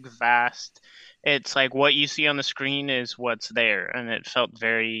big, vast, it's like what you see on the screen is what's there. And it felt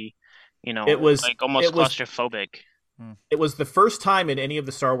very, you know, like almost claustrophobic. It was the first time in any of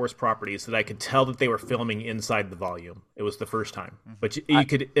the Star Wars properties that I could tell that they were filming inside the volume. It was the first time, but you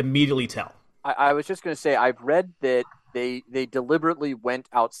could immediately tell. I was just going to say, I've read that they deliberately went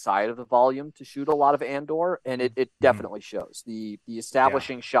outside of the volume to shoot a lot of Andor, and it definitely shows. The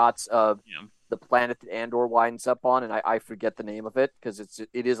establishing shots of the planet that Andor winds up on, and I forget the name of it because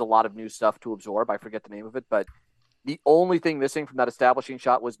it is a lot of new stuff to absorb. I forget the name of it, but the only thing missing from that establishing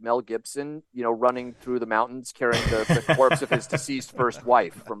shot was Mel Gibson, you know, running through the mountains carrying the corpse of his deceased first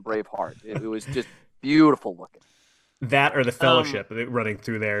wife from Braveheart. It was just beautiful looking. That or the Fellowship running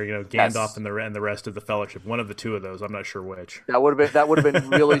through there, you know, Gandalf and the rest of the Fellowship. One of the two of those, I'm not sure which. That would have been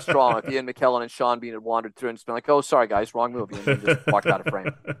really strong if Ian McKellen and Sean Bean had wandered through and just been like, "Oh, sorry guys, wrong movie," and then just walked out of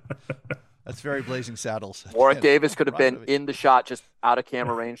frame. That's very Blazing Saddles. Warwick Davis could have been in the shot, just out of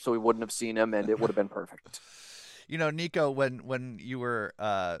camera range, so we wouldn't have seen him, and it would have been perfect. You know, Nico, when you were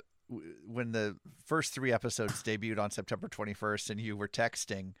when the first 3 episodes debuted on September 21st, and you were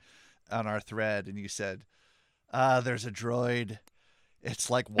texting on our thread, and you said, "There's a droid. It's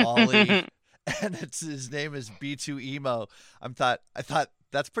like Wally, and his name is B2 Emo." I thought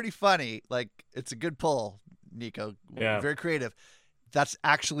that's pretty funny. Like, it's a good pull, Nico. Yeah. Very creative. That's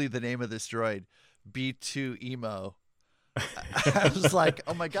actually the name of this droid, B2 Emo. I was like,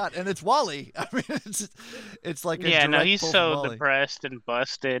 oh my god, and it's Wally. I mean, it's like a he's so Wally. depressed and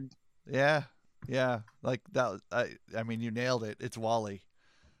busted. Yeah, Yeah, like that. I mean, you nailed it. It's Wally.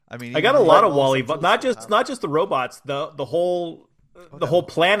 I mean, I got a lot of Wally, but not just the robots. The whole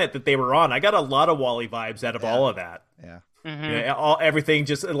planet that they were on. I got a lot of Wally vibes out of all of that. Yeah. Mm-hmm. You know, everything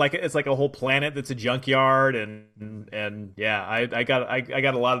just like it's like a whole planet that's a junkyard, and yeah, I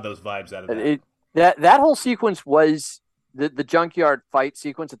got a lot of those vibes out of that. That whole sequence was the junkyard fight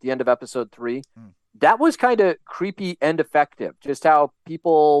sequence at the end of episode 3. That was kind of creepy and effective. Just how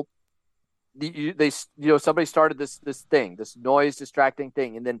people, somebody started this thing, this noise distracting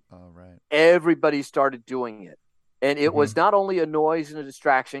thing, and then everybody started doing it, and it was not only a noise and a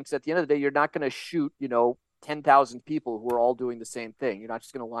distraction. Because at the end of the day, you're not going to shoot 10,000 people who are all doing the same thing. You're not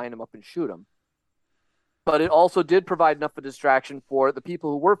just going to line them up and shoot them. But it also did provide enough of a distraction for the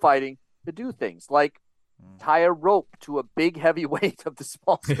people who were fighting to do things like tie a rope to a big heavy weight of the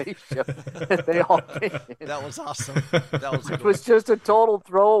small spaceship that they all came in. That was awesome. It was just a total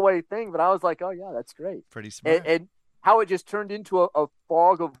throwaway thing, but I was like, oh yeah, that's great. Pretty smart. And how it just turned into a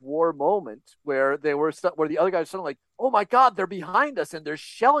fog of war moment where where the other guys were suddenly like, oh my God, they're behind us and they're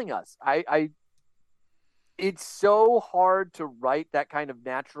shelling us. It's so hard to write that kind of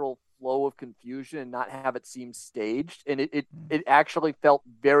natural flow of confusion and not have it seem staged. And it actually felt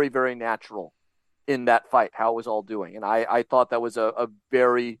very, very natural in that fight, how it was all doing. And I thought that was a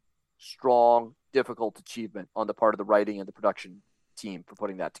very strong, difficult achievement on the part of the writing and the production team for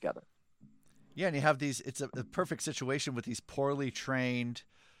putting that together. Yeah, and you have it's a perfect situation with these poorly trained,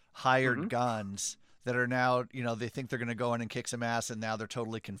 hired guns that are now, they think they're going to go in and kick some ass, and now they're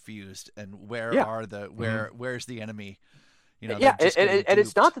totally confused. And where's the enemy? And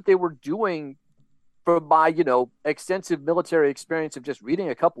it's not that they were doing, from my extensive military experience of just reading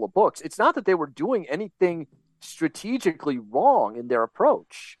a couple of books, it's not that they were doing anything strategically wrong in their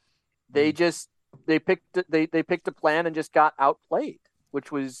approach. They picked a plan and just got outplayed,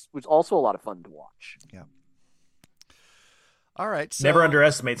 which was also a lot of fun to watch. Yeah. All right. So... Never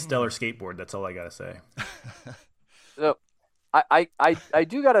underestimate Stellar Skateboard. That's all I gotta say. So, I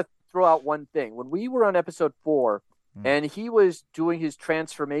do gotta throw out one thing. When we were on episode 4, and he was doing his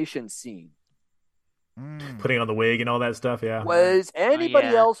transformation scene, putting on the wig and all that stuff. Yeah. Was anybody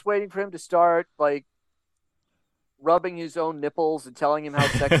else waiting for him to start like rubbing his own nipples and telling him how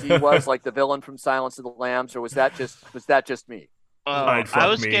sexy he was, like the villain from Silence of the Lambs, or was that just me? I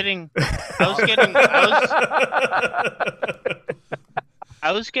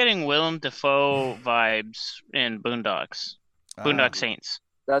was getting Willem Dafoe vibes in Boondock Saints.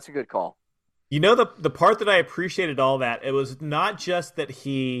 That's a good call. The part that I appreciated all that, it was not just that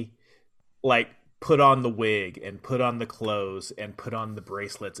he put on the wig and put on the clothes and put on the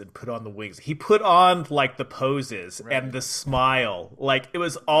bracelets and put on the wigs. He put on the poses and the smile. It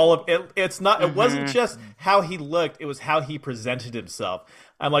was all of it. It wasn't just how he looked, it was how he presented himself.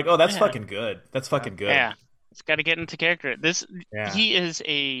 I'm like, oh, that's fucking good. That's fucking good. Yeah. It's got to get into character. He is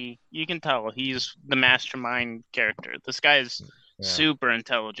you can tell he's the mastermind character. This guy is super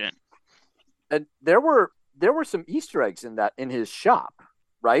intelligent. And there were some Easter eggs in his shop,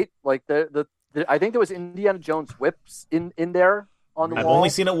 right? Like I think there was Indiana Jones whips in there on the wall. I've only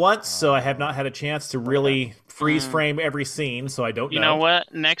seen it once, so I have not had a chance to really freeze frame every scene, so I don't know. You know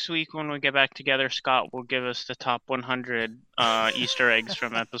what? Next week when we get back together, Scott will give us the top 100 Easter eggs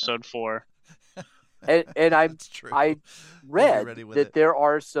from episode 4. And I read that there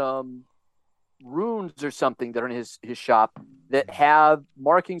are some runes or something that are in his shop that have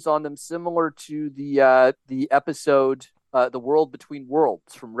markings on them similar to the episode The World Between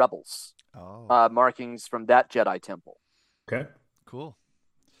Worlds from Rebels. Markings from that Jedi temple. Okay. Cool.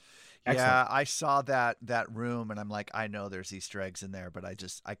 Excellent. Yeah, I saw that room and I'm like, I know there's Easter eggs in there, but I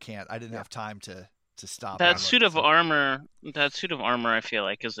can't. I didn't have time to stop. That suit of armor, I feel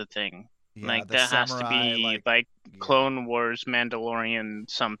like is a thing. Yeah, that has to be Clone Wars, Mandalorian,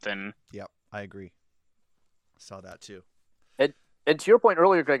 something. Yep, I agree. Saw that too. And to your point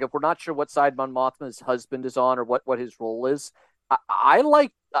earlier, Greg, if we're not sure what side Mon Mothma's husband is on or what his role is, I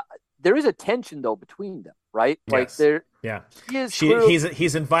like. There is a tension though between them, right? Yes.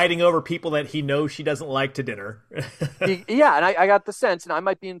 He's inviting over people that he knows she doesn't like to dinner. Yeah, and I got the sense, and I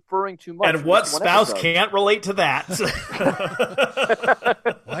might be inferring too much. And what spouse can't relate to that?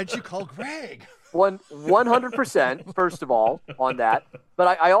 Why'd you call Greg? 100%, first of all, on that.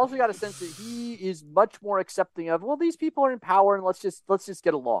 But I also got a sense that he is much more accepting of, well, these people are in power, and let's just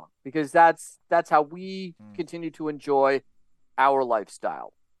get along, because that's how we continue to enjoy our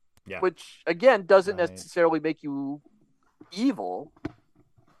lifestyle. Yeah. Which again doesn't necessarily make you evil,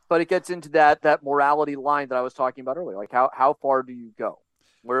 but it gets into that morality line that I was talking about earlier. Like how far do you go?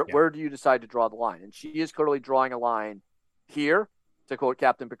 Where do you decide to draw the line? And she is clearly drawing a line here to quote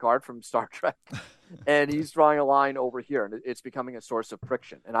Captain Picard from Star Trek. And he's drawing a line over here, and it's becoming a source of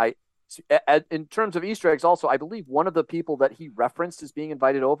friction. And in terms of Easter eggs also, I believe one of the people that he referenced as being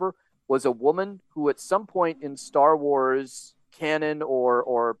invited over was a woman who at some point in Star Wars canon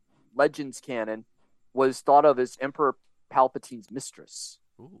or Legends canon was thought of as Emperor Palpatine's mistress.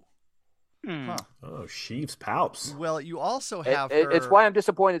 Ooh. Huh. Oh, Sheev's Palps. Well, you also have It's why I'm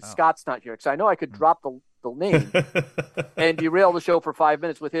disappointed Scott's not here, because I know I could drop the name and derail the show for 5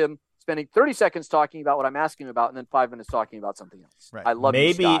 minutes with him spending 30 seconds talking about what I'm asking about and then 5 minutes talking about something else. Right. I love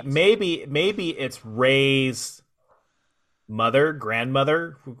you, Scott. Maybe it's Rey's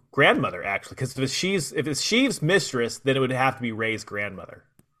grandmother, actually, because if it's Sheev's mistress, then it would have to be Rey's grandmother.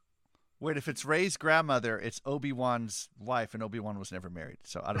 Wait, if it's Rey's grandmother, it's Obi-Wan's wife, and Obi-Wan was never married,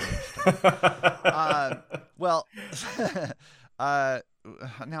 so I don't know.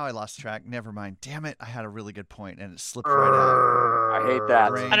 Now I lost track. Never mind. Damn it! I had a really good point, and it slipped right out. I hate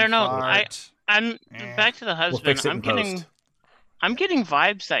that. I don't know. I'm back to the husband. We'll fix it I'm getting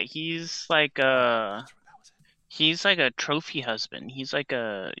vibes that he's like a trophy husband. He's like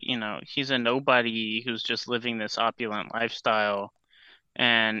he's a nobody who's just living this opulent lifestyle.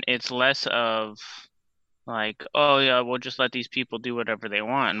 And it's less of like, oh yeah, we'll just let these people do whatever they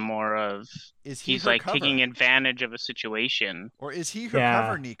want, and more of he's like cover? taking advantage of a situation. Or is he her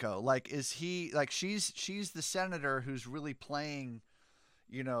cover, Nico? Like, is he like she's the senator who's really playing,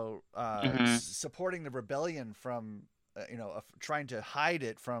 supporting the rebellion from, trying to hide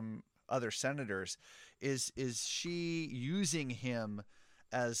it from other senators. Is she using him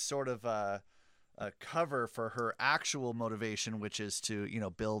as sort of a cover for her actual motivation, which is to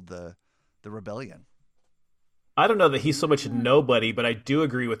build the rebellion? I don't know that he's so much a nobody, but I do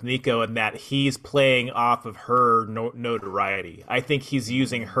agree with Nico in that he's playing off of her notoriety. I think he's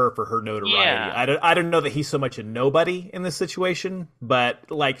using her for her notoriety. Yeah. I don't know that he's so much a nobody in this situation, but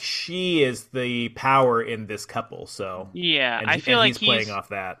like she is the power in this couple. So yeah, I feel like he's playing off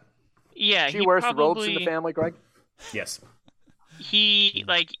that. Yeah, she wears the robes in the family, Greg. Yes. He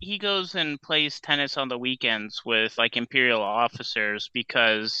goes and plays tennis on the weekends with like Imperial officers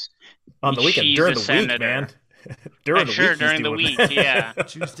because on the weekend during the week, man. during the week, yeah.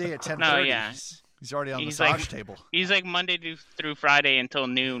 Tuesday at 10:30. No, yeah. He's already on the massage table. He's like Monday through Friday until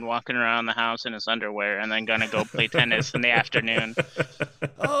noon, walking around the house in his underwear, and then gonna go play tennis in the afternoon.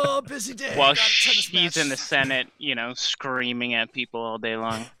 Oh, busy day. While she's in the Senate, screaming at people all day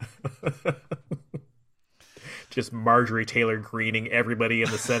long. Just Marjorie Taylor Greening everybody in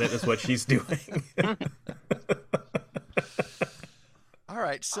the Senate is what she's doing. All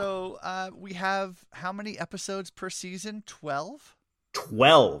right, so we have how many episodes per season? 12?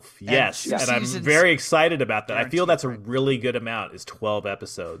 12, yes. And I'm very excited about that. I feel that's a really good amount, is 12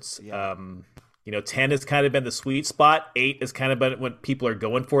 episodes. Yeah. 10 has kind of been the sweet spot. 8 has kind of been what people are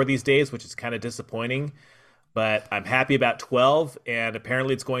going for these days, which is kind of disappointing. But I'm happy about 12, and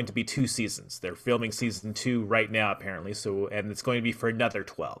apparently it's going to be 2 seasons. They're filming season 2 right now, apparently, and it's going to be for another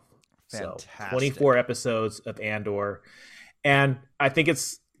 12. Fantastic. So 24 episodes of Andor. And I think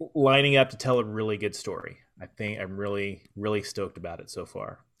it's lining up to tell a really good story. I think I'm really, really stoked about it so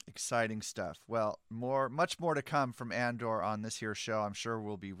far. Exciting stuff. Well, much more to come from Andor on this here show. I'm sure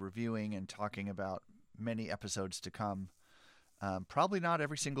we'll be reviewing and talking about many episodes to come. Probably not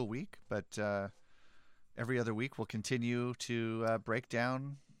every single week, but every other week we'll continue to break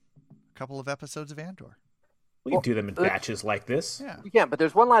down a couple of episodes of Andor. We can do them in batches like this. Yeah, we can. But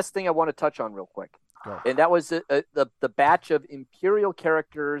there's one last thing I want to touch on real quick. Go. And that was the batch of Imperial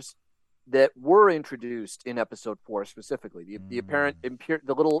characters that were introduced in Episode 4 specifically. The apparent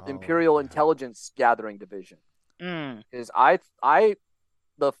the little Imperial intelligence gathering division. Is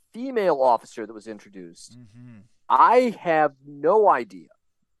the female officer that was introduced. I have no idea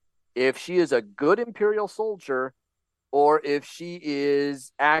if she is a good Imperial soldier or if she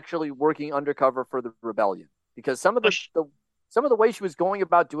is actually working undercover for the rebellion. Because some of the way she was going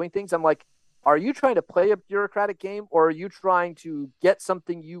about doing things, I'm like, are you trying to play a bureaucratic game, or are you trying to get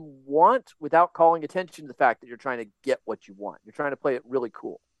something you want without calling attention to the fact that you're trying to get what you want? You're trying to play it really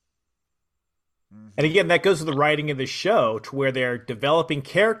cool. And again, that goes to the writing of the show, to where they're developing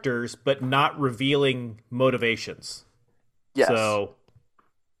characters but not revealing motivations. Yes.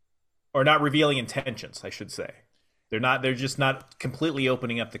 Or not revealing intentions, I should say. They're just not completely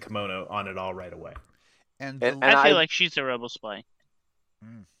opening up the kimono on it all right away. And I feel like she's a rebel spy.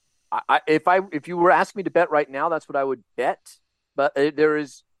 If you were asking me to bet right now, that's what I would bet. But there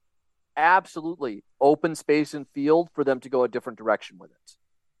is absolutely open space and field for them to go a different direction with it.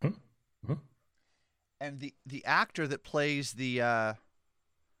 Mm-hmm. And the actor that plays he's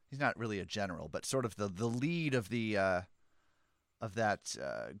not really a general, but sort of the lead of the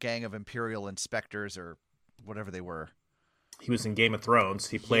gang of Imperial inspectors or whatever they were. He was in Game of Thrones.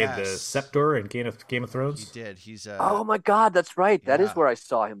 He played the Scepter in Game of Thrones. He did. He's oh my God, that's right. That is where I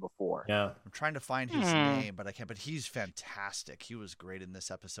saw him before. Yeah, I'm trying to find his name, but I can't. But he's fantastic. He was great in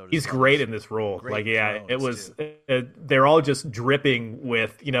this episode. He's great in this role. Like, it was. They're all just dripping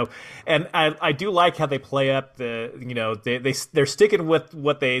with, and I do like how they play up the, they're sticking with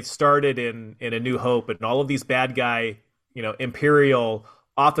what they started in A New Hope, and all of these bad guy, Imperial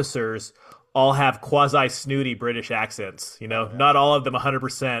officers all have quasi snooty British accents. Not all of them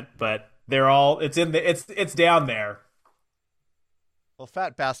 100%, but they're all. It's down there. Well,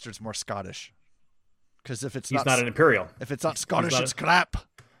 Fat Bastard's more Scottish, because he's not an Imperial. If it's not Scottish, it's crap.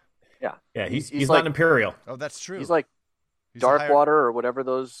 Yeah, he's not an Imperial. Oh, that's true. He's like Darkwater or whatever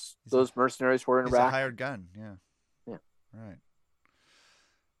those mercenaries were in Iraq. He's a hired gun. Yeah. Right.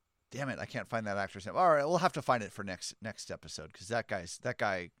 Damn it! I can't find that actor's name. All right, we'll have to find it for next episode, because that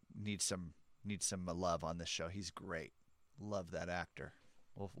guy needs some love on this show. He's great. Love that actor.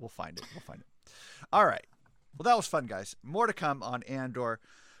 We'll find it. All right. Well, that was fun, guys. More to come on Andor.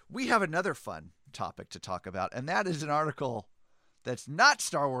 We have another fun topic to talk about, and that is an article that's not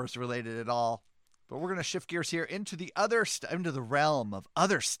Star Wars related at all. But we're going to shift gears here into the into the realm of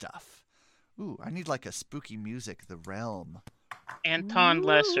other stuff. Ooh, I need like a spooky music. The realm. Anton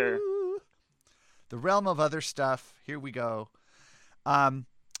Lesser. The realm of other stuff. Here we go.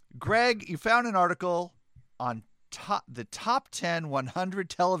 Greg, you found an article on the top 10 100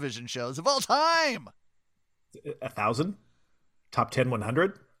 television shows of all time. 1,000? Top 10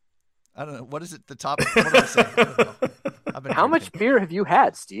 100? I don't know. What is it? The top? What did I say? I don't know. How much beer have you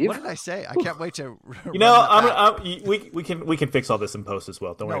had, Steve? What did I say? I can't wait to. We can fix all this in post as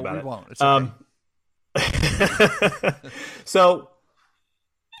well. Don't worry about it. No, we won't. It's okay. So,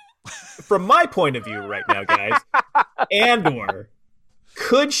 from my point of view right now, guys, Andor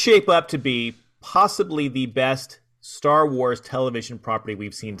could shape up to be possibly the best Star Wars television property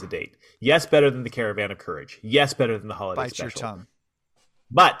we've seen to date. Yes, better than the Caravan of Courage. Yes, better than the Holiday Bite Special. your tongue.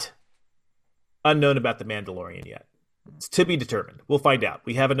 But unknown about the Mandalorian yet. It's to be determined. We'll find out.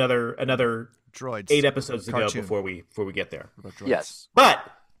 We have another Droids 8 episodes to go before we get there. Yes. But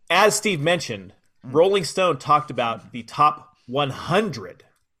as Steve mentioned, Rolling Stone talked about the top 100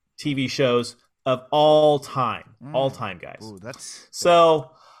 TV shows of all time. All time, guys. Ooh,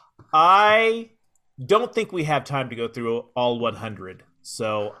 so I don't think we have time to go through all 100.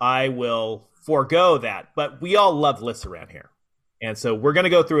 So I will forego that. But we all love lists around here. And so we're going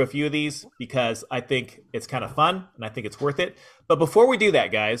to go through a few of these because I think it's kind of fun and I think it's worth it. But before we do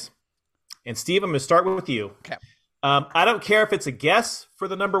that, guys, and Steve, I'm going to start with you. Okay. I don't care if it's a guess for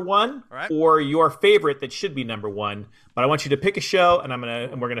the number one right. or your favorite that should be number one, but I want you to pick a show, and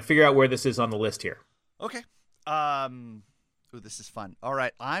we're gonna figure out where this is on the list here. Okay. Ooh, this is fun. All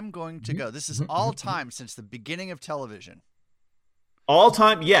right, I'm going to go. This is all time since the beginning of television. All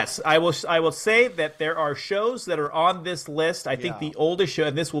time, yes. I will say that there are shows that are on this list. I think the oldest show,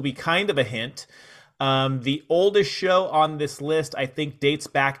 and this will be kind of a hint. The oldest show on this list, I think, dates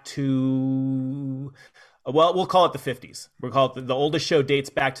back to. Well, we'll call it the 50s. We'll call it the oldest show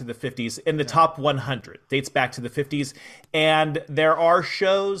dates back to the 50s. In the top 100 dates back to the 50s. And there are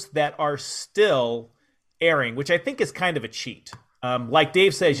shows that are still airing, which I think is kind of a cheat. Like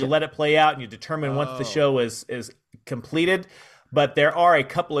Dave says, you let it play out and you determine once the show is completed. But there are a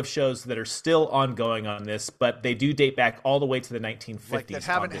couple of shows that are still ongoing on this, but they do date back all the way to the 1950s. Like they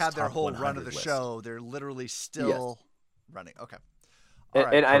haven't had their whole run of the show. They're literally still running. Okay.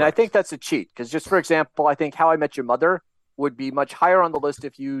 And I think that's a cheat because, just for example, I think How I Met Your Mother would be much higher on the list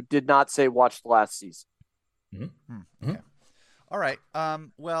if you did not say watch the last season. Okay. All right.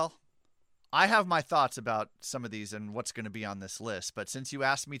 Well, I have my thoughts about some of these and what's going to be on this list, but since you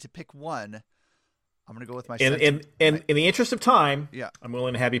asked me to pick one, I'm going to go with my in the interest of time, I'm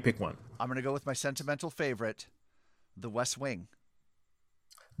willing to have you pick one. I'm going to go with my sentimental favorite, The West Wing.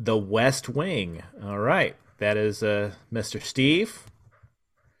 The West Wing. All right. That is Mr. Steve.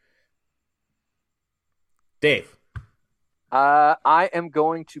 Dave. I am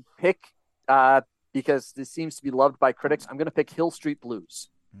going to pick, because this seems to be loved by critics, I'm going to pick Hill Street Blues.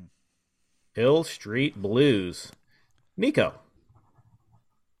 Hill Street Blues. Nico.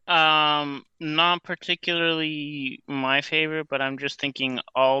 Not particularly my favorite, but I'm just thinking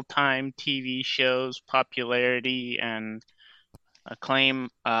all-time TV shows, popularity, and acclaim.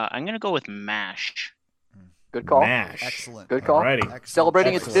 I'm going to go with MASH. Good call. MASH. Excellent. Good call. Alrighty.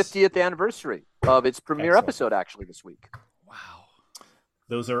 Celebrating its 50th anniversary of its premiere episode, actually, this week. Wow.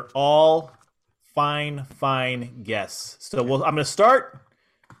 Those are all fine guesses. So I'm going to start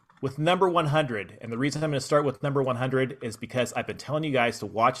with number 100. And the reason I'm going to start with number 100 is because I've been telling you guys to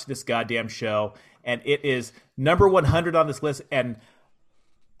watch this goddamn show, and it is number 100 on this list. And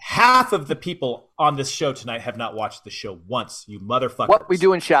half of the people on this show tonight have not watched the show once, you motherfuckers. What We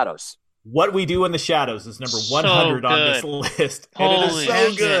Do in Shadows. What We Do in the Shadows is number 100 on this list. Holy and it is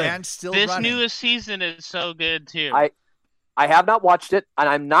so good. And still this running. newest season is so good, too. I have not watched it, and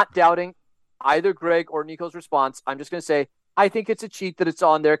I'm not doubting either Greg or Nico's response. I'm just going to say, I think it's a cheat that it's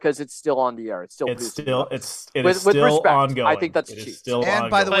on there because it's still on the air. It's still ongoing. I think that's a cheat. And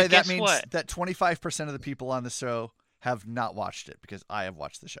ongoing. by the way, that means that 25% of the people on the show have not watched it because I have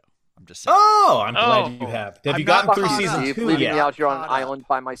watched the show. I'm just saying. Oh, I'm glad you have. Have you gotten through season 2 leaving yet? me out here on an island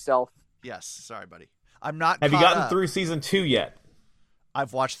by myself. Yes, sorry, buddy. I'm not. Have you gotten through season 2 yet?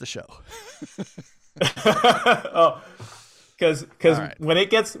 I've watched the show. Oh, because when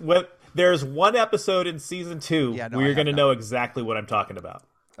there's one episode in season 2 where you're going to know exactly what I'm talking about.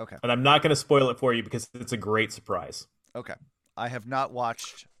 Okay. And I'm not going to spoil it for you because it's a great surprise. Okay. I have not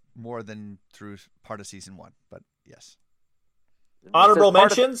watched more than through part of season 1, but yes. Honorable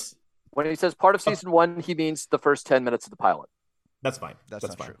mentions. When he says part of season 1, he means the first 10 minutes of the pilot. That's fine.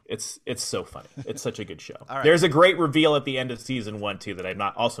 That's fine. True. It's so funny. It's such a good show. Right. There's a great reveal at the end of season 1 too that I'm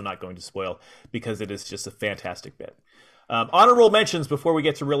not going to spoil because it is just a fantastic bit. Honorable mentions before we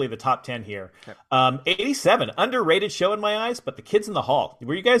get to really the top 10 here. Okay. 87, underrated show in my eyes, but The Kids in the Hall.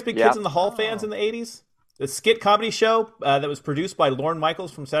 Were you guys big Kids in the Hall fans in the 80s? The skit comedy show that was produced by Lorne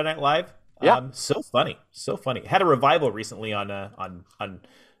Michaels from Saturday Night Live. Yeah. So funny. Had a revival recently on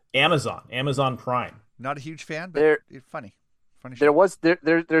Amazon Prime. Not a huge fan, but funny.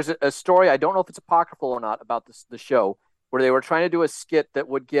 There's a story, I don't know if it's apocryphal or not, about the show where they were trying to do a skit that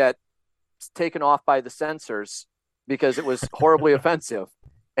would get taken off by the censors because it was horribly offensive.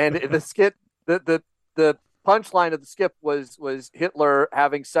 And the skit, the punchline of the skit was Hitler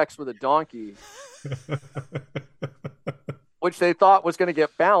having sex with a donkey, which they thought was going to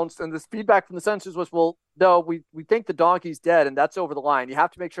get bounced. And this feedback from the censors was, well, no, we think the donkey's dead, and that's over the line. You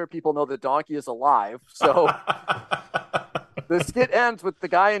have to make sure people know the donkey is alive. So the skit ends with the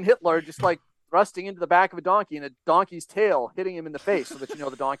guy in Hitler just like thrusting into the back of a donkey and a donkey's tail hitting him in the face so that you know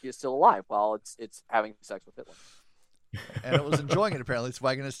the donkey is still alive while it's having sex with Hitler. And it was enjoying it, apparently. It's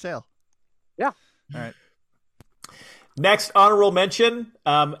wagging its tail. Yeah. All right. Next honorable mention,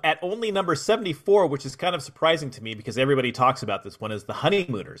 at only number 74, which is kind of surprising to me because everybody talks about this one, is The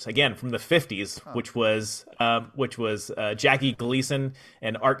Honeymooners, again from the 50s, which was Jackie Gleason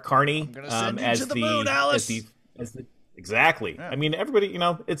and Art Carney as the moon, Alice. Exactly. Yeah. I mean, everybody,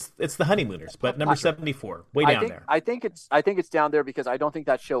 it's The Honeymooners, but number 74, down there. I think it's down there because I don't think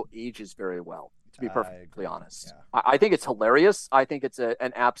that show ages very well, to be perfectly honest. Yeah. I think it's hilarious. I think it's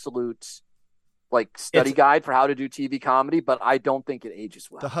an absolute study guide for how to do TV comedy, but I don't think it ages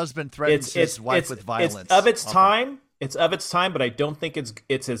well. The husband threatens his wife with violence. It's of its time. It's of its time, but I don't think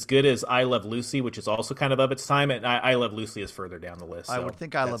it's as good as I Love Lucy, which is also kind of its time. And I Love Lucy is further down the list. I would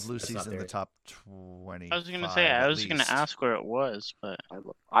think I Love Lucy is in the top 20. I was going to say, I was going to ask where it was, but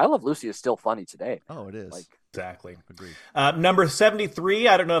I Love Lucy is still funny today. Oh, it is. Exactly. Agreed. Number 73,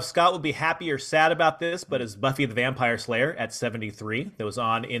 I don't know if Scott would be happy or sad about this, but is Buffy the Vampire Slayer at 73. That was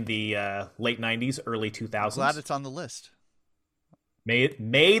on in the late 90s, early 2000s. I'm glad it's on the list.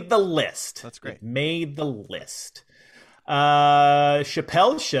 Made the list. That's great. It made the list.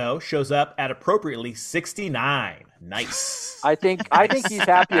 Chappelle's show shows up at appropriately 69. Nice. I think he's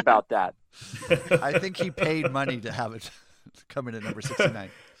happy about that. I think he paid money to have it come in at number 69.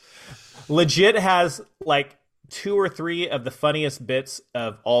 Legit has 2 or 3 of the funniest bits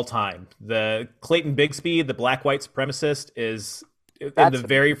of all time. The Clayton Bigsby, the black white supremacist, is in the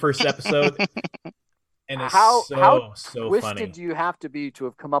very first episode. And it's how so twisted funny. Do you have to be to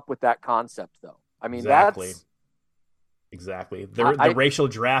have come up with that concept, though? I mean, Exactly. The racial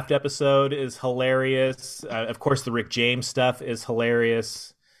draft episode is hilarious. Of course, the Rick James stuff is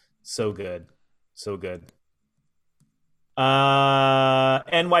hilarious. So good.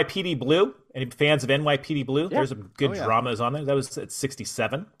 NYPD Blue. Any fans of NYPD Blue? Yeah. There's some good dramas on there. That was at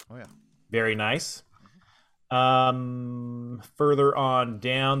 67. Oh, yeah. Very nice. Further on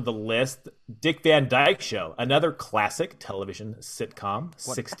down the list, Dick Van Dyke Show, another classic television sitcom,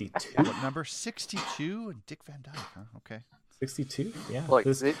 62. What number? 62? Dick Van Dyke, huh? Okay. 62? Yeah.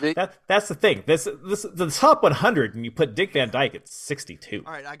 That's the thing. This the top 100, and you put Dick Van Dyke at 62.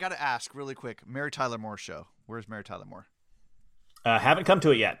 All right, I got to ask really quick. Mary Tyler Moore Show. Where's Mary Tyler Moore? Haven't come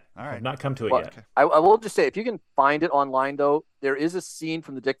to it yet. All right. I've not come to it yet. Okay. I will just say, if you can find it online, though, there is a scene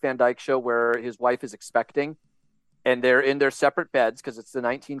from the Dick Van Dyke Show where his wife is expecting, and they're in their separate beds because it's the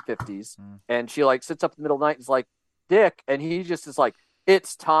 1950s, and she sits up in the middle of the night and is like, Dick, and he just is like,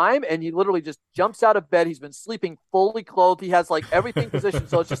 it's time. And he literally just jumps out of bed. He's been sleeping fully clothed. He has like everything positioned.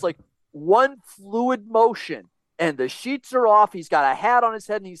 So it's just like one fluid motion and the sheets are off. He's got a hat on his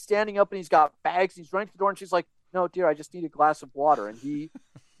head and he's standing up and he's got bags. He's running to the door and she's like, no, dear, I just need a glass of water. And he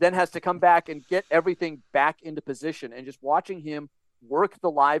then has to come back and get everything back into position. And just watching him work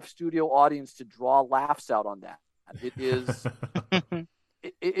the live studio audience to draw laughs out on that. It is,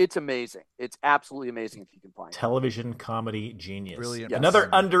 it's amazing. It's absolutely amazing if you can find television comedy genius. Brilliant. Yes. Another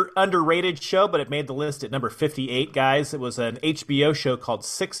underrated show, but it made the list at number 58, guys. It was an HBO show called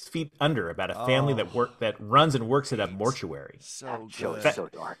 6 Feet Under about a family that runs and works at a mortuary. So good. So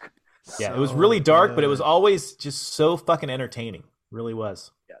dark. Yeah, it was really dark, but it was always just so fucking entertaining. Really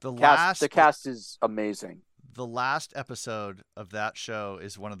was. Yeah, the cast is amazing. The last episode of that show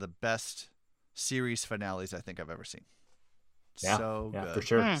is one of the best series finales I think I've ever seen. Yeah, so good. For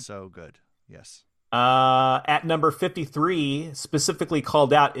sure. So good. Yes. At number 53, specifically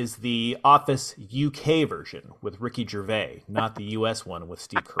called out, is the Office UK version with Ricky Gervais, not the US one with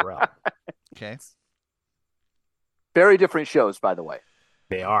Steve Carell. Okay. Very different shows, by the way.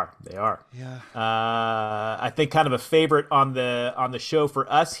 They are. Yeah. I think kind of a favorite on the show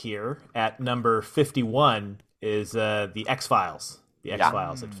for us here at number 51 is the X-Files. The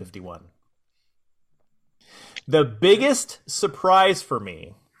X-Files at 51. The biggest surprise for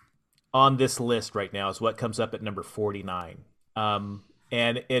me on this list right now is what comes up at number 49. And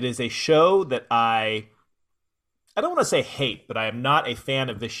it is a show that I don't want to say hate, but I am not a fan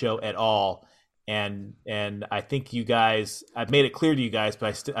of this show at all. And I think you guys, I've made it clear to you guys,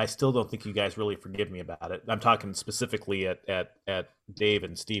 but I still don't think you guys really forgive me about it. I'm talking specifically at Dave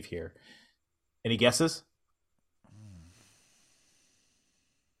and Steve here. Any guesses?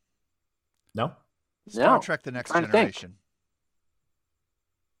 No? Star Trek: The Next Generation.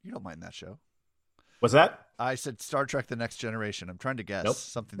 You don't mind that show. What's that? I said Star Trek: The Next Generation. I'm trying to guess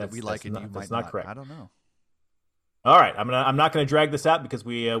something that we like and you might not. Correct. I don't know. All right, I'm not going to drag this out because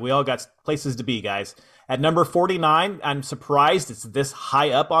we all got places to be, guys. At number 49, I'm surprised it's this high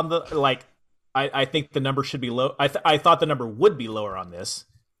up on the I think the number should be low. I thought the number would be lower on this.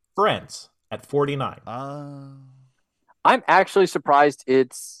 Friends at 49. I'm actually surprised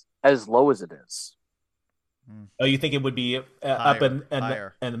it's as low as it is. Oh, you think it would be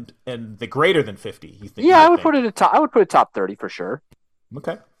higher, up and the greater than 50? You think? Yeah, I would put it top 30 for sure.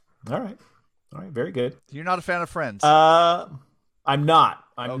 Okay. All right. Very good. You're not a fan of Friends? I'm not.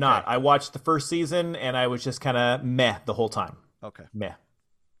 I'm not. I watched the first season and I was just kind of meh the whole time. Okay. Meh.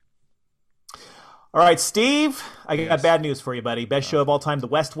 All right, Steve, I got bad news for you, buddy. Best show of all time, The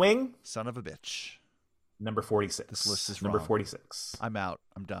West Wing. Son of a bitch. Number 46. This list is number wrong. 46. I'm out.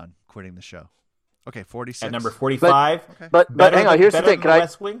 I'm done. Quitting the show. Okay, 46. At number 45. But hang on. Here's the thing. Can I?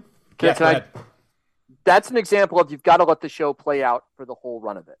 West Wing? Yes, can I? That's an example of you've got to let the show play out for the whole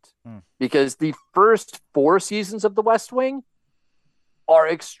run of it, because the first 4 seasons of The West Wing are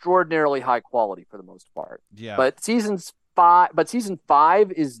extraordinarily high quality for the most part. Yeah. But season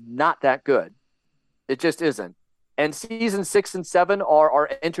 5 is not that good. It just isn't. And season 6 and 7 are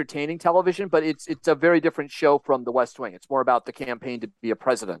entertaining television, but it's a very different show from The West Wing. It's more about the campaign to be a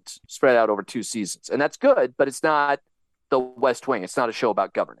president spread out over 2 seasons. And that's good, but it's not The West Wing. It's not a show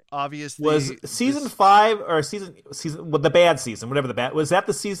about governing. Obviously. Was season 5 or season the bad season, whatever was that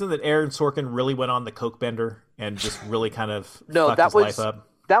the season that Aaron Sorkin really went on the coke bender and just really kind of fucked his life up?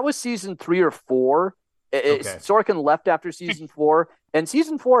 That was season 3 or 4. Sorkin left after season 4, and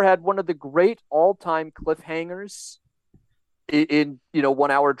season 4 had one of the great all-time cliffhangers in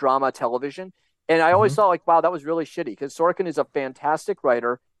 1-hour drama television. And I always thought, wow, that was really shitty, because Sorkin is a fantastic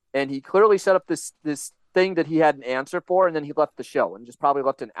writer, and he clearly set up this thing that he had an answer for, and then he left the show and just probably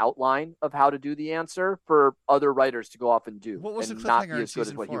left an outline of how to do the answer for other writers to go off and do. What was and the cliffhanger not be in as good as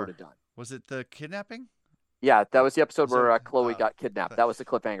season what 4? he would have done. Was it the kidnapping? Yeah, that was the episode where Chloe got kidnapped. That was the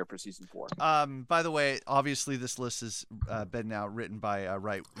cliffhanger for season 4. By the way, obviously this list has been now written by a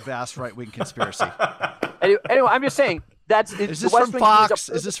vast right-wing conspiracy. Anyway, I'm just saying is this from Fox?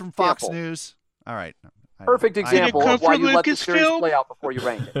 Is this from Fox News? All right. Perfect example of why you let the series play out before you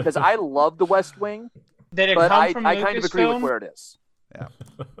rank it. Because I love The West Wing, but I kind of agree with where it is. Yeah.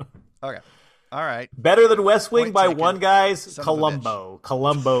 Okay. All right. Better than West Wing by one, guys. Columbo.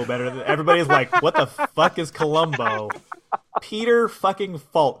 Columbo better than everybody's like, what the fuck is Columbo? Peter fucking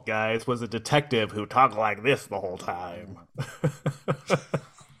Falk, guys, was a detective who talked like this the whole time.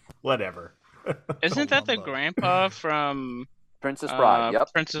 Whatever. Isn't that the grandpa from Princess Bride?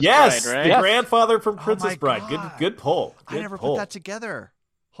 Yep. Princess Bride, right? The grandfather from Princess Bride. Good pull. I never put that together.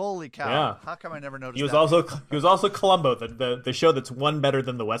 Holy cow! Yeah. How come I never noticed? He was also Columbo, the show that's one better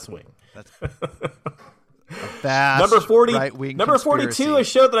than The West Wing. Number 40, right-wing number conspiracy. 42, a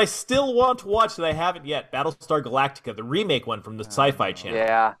show that I still want to watch that I haven't yet, Battlestar Galactica, the remake one from the Sci-Fi Channel.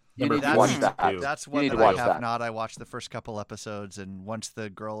 Yeah, you need to watch that. That's one that I have not. I watched the first couple episodes, and once the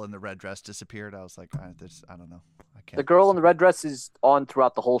girl in the red dress disappeared, I was like, I don't know. I can't. The girl in the red dress is on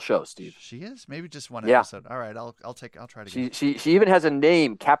throughout the whole show, Steve. She is? Maybe just one episode. All right, I'll try to get She even has a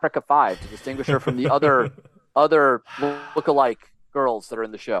name, Caprica 5, to distinguish her from the other look-alike girls that are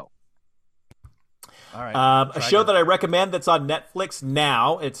in the show. All right. A show that I recommend that's on Netflix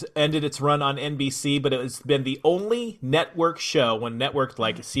now. It's ended its run on NBC, but it's been the only network show, when networked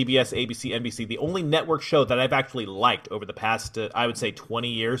like CBS, ABC, NBC, the only network show that I've actually liked over the past, I would say 20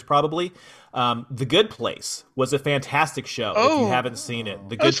 years probably. The Good Place was a fantastic show. If you haven't seen it.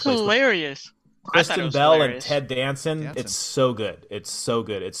 The Good Place. Hilarious. Kristen Bell and Ted Danson. It's so good. It's so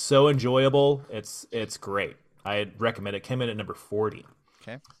good. It's so enjoyable. It's great. I recommend it. Came in at number 40.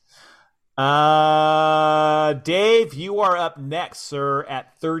 Okay. Dave, you are up next, sir,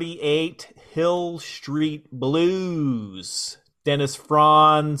 at 38, Hill Street Blues. Dennis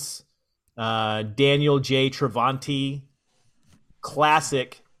Franz, Daniel J. Travanti,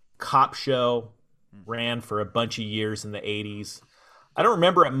 classic cop show, ran for a bunch of years in the 80s. I don't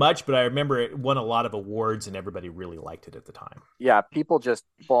remember it much, but I remember it won a lot of awards and everybody really liked it at the time. Yeah, people just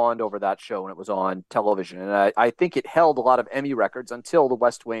fawned over that show when it was on television. And I think it held a lot of Emmy records until The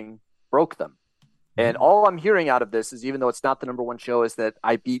West Wing broke them. And all I'm hearing out of this is, even though it's not the number one show, is that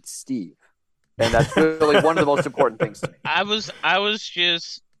I beat Steve. And that's really one of the most important things to me. I was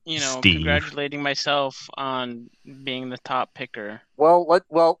just, congratulating myself on being the top picker.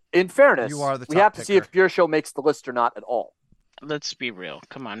 Well, in fairness, you are the top we have to picker. see if your show makes the list or not at all. Let's be real.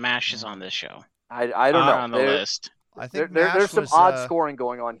 Come on, MASH is on this show. I don't know. On the list. I think there's some odd scoring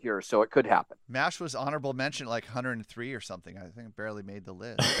going on here, so it could happen. MASH was honorable mention like 103 or something. I think it barely made the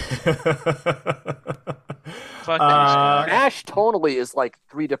list. Fuck that. MASH tonally is like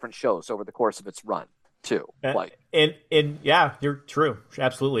 3 different shows over the course of its run, too. And yeah, you're true,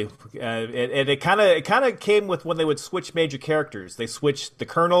 absolutely. It kind of came with when they would switch major characters. They switched the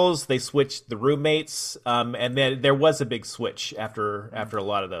colonels, they switched the roommates, and then there was a big switch after a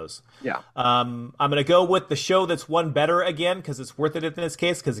lot of those. Yeah. I'm gonna go with the show that's won better again because it's worth it in this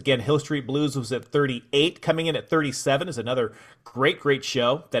case. Because again, Hill Street Blues was at 38, coming in at 37 is another great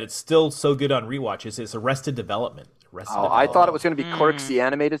show that it's still so good on rewatches. It's Arrested Development. I thought it was going to be Clerks, the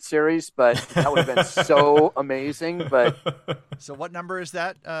animated series, but that would have been so amazing. But so what number is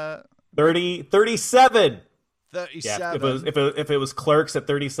that? 37. 37. Yeah, if it was Clerks at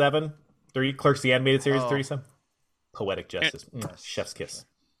 37, Clerks, the animated series, 37. Poetic justice. Chef's kiss.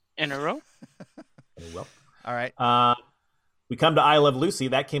 In a row? In a row. All right. We come to I Love Lucy.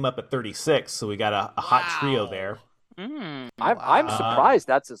 That came up at 36, so we got a hot trio there. I'm surprised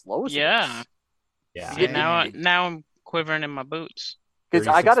that's as low as it is. Yeah. See, now I'm quivering in my boots. Because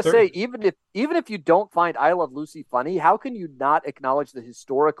I gotta say, even if you don't find I Love Lucy funny, how can you not acknowledge the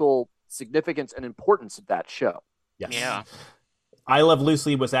historical significance and importance of that show? Yes. Yeah. I Love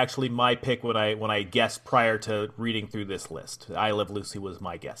Lucy was actually my pick when I guessed prior to reading through this list. I Love Lucy was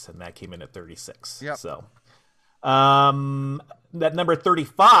my guess, and that came in at 36. Yep. So, that number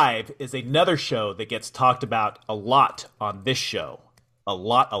 35 is another show that gets talked about a lot on this show, a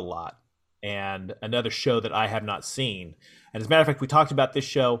lot. And another show that I have not seen. And as a matter of fact, we talked about this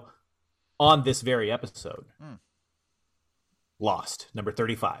show on this very episode. Lost, number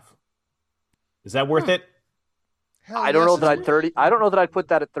 35. Is that worth it? I don't know that I'd put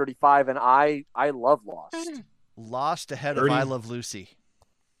that at 35, and I love Lost. Lost ahead of I Love Lucy.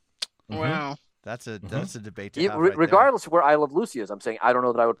 Wow. That's a debate to have right regardless of where I Love Lucy is, I'm saying I don't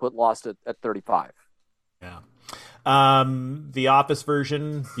know that I would put Lost at 35. Yeah. The Office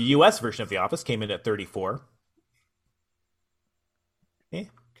version, the U.S. version of The Office came in at 34. Okay.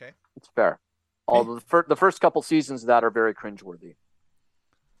 It's fair. The first couple seasons of that are very cringeworthy.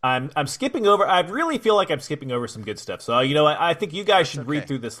 I'm skipping over. I really feel like I'm skipping over some good stuff. So, I think you guys should read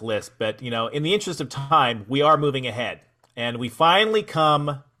through this list. But, in the interest of time, we are moving ahead. And we finally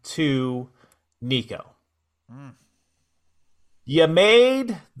come to Nico. You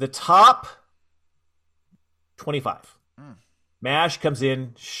made the top 25. MASH comes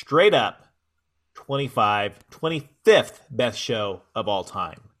in straight up 25th best show of all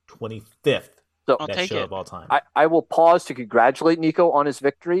time. 25th best show of all time. I will pause to congratulate Nico on his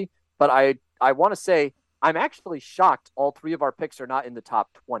victory, but I want to say I'm actually shocked all 3 of our picks are not in the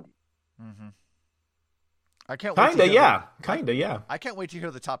top 20. I can't wait Kinda, yeah. I can't wait to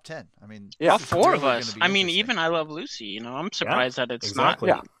hear the top 10. I mean, all 4 of us. I mean, even I Love Lucy, I'm surprised that it's not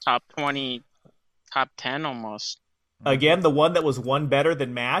top 20, top 10 almost. Again, the one that was one better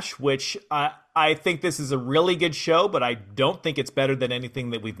than MASH, which I think this is a really good show, but I don't think it's better than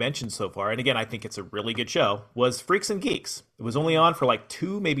anything that we've mentioned so far. And again, I think it's a really good show, was Freaks and Geeks. It was only on for like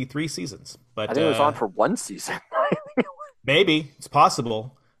 2, maybe 3 seasons. But I think it was on for 1 season. Maybe. It's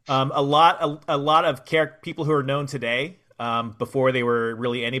possible. A lot of people who are known today, before they were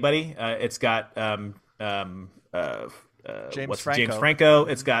really anybody. It's got James Franco. James Franco.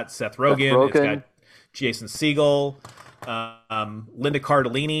 It's got Seth Rogen. It's got Jason Segel, Linda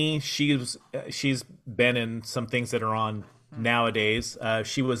Cardellini. She's been in some things that are on nowadays.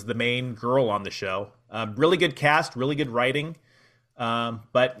 She was the main girl on the show. Really good cast, really good writing.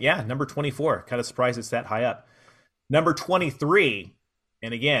 But yeah, number 24. Kind of surprised it's that high up. Number 23,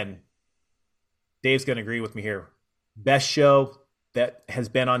 and again, Dave's going to agree with me here. Best show that has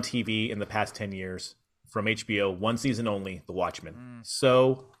been on TV in the past 10 years from HBO, 1 season only, The Watchmen.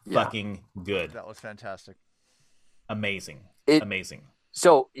 So fucking good. That was fantastic. Amazing. Amazing.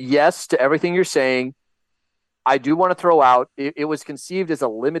 So, yes, to everything you're saying, I do want to throw out, it was conceived as a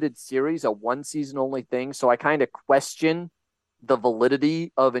limited series, a 1 season only thing. So I kind of question the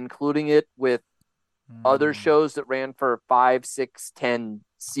validity of including it with other shows that ran for 5, 6, 10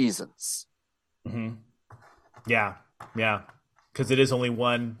 seasons. Mm-hmm. Yeah. Because it is only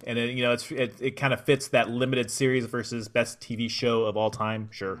one, and it kind of fits that limited series versus best TV show of all time.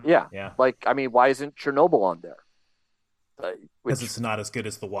 Sure. Yeah. Like, I mean, why isn't Chernobyl on there? Because it's not as good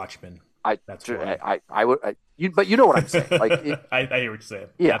as The Watchmen. That's why. But you know what I'm saying. Like, I hear what you're saying.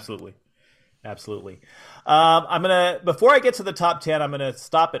 Yeah, absolutely. I'm gonna, before I get to the top 10, I'm gonna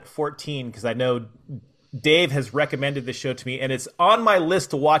stop at 14 because I know Dave has recommended this show to me, and it's on my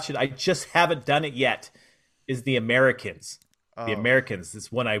list to watch it. I just haven't done it yet. Is The Americans. The Americans.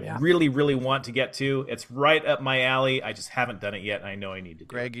 It's one I really, really want to get to. It's right up my alley. I just haven't done it yet. I know I need to.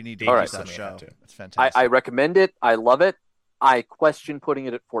 Greg, you need to watch that show. It's fantastic. I recommend it. I love it. I question putting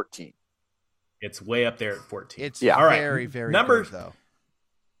it at 14. It's way up there at 14. It's very, very good, though.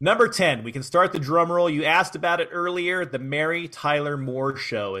 Number 10. We can start the drum roll. You asked about it earlier. The Mary Tyler Moore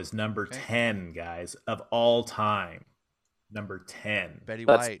Show is number 10, guys, of all time. Number 10. Betty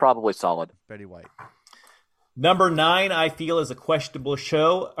White. That's probably solid. Betty White. Number 9, I feel, is a questionable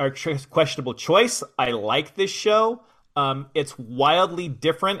show or questionable choice. I like this show. It's wildly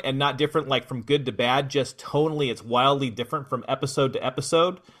different, and not different like from good to bad. Just tonally, it's wildly different from episode to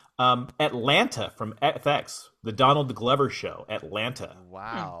episode. Atlanta from FX, the Donald Glover Show. Atlanta.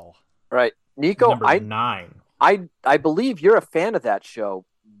 Wow. Right, Nico. Number 9. I believe you're a fan of that show.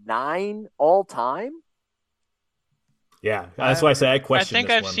 9 all time. Yeah, that's why I say I question.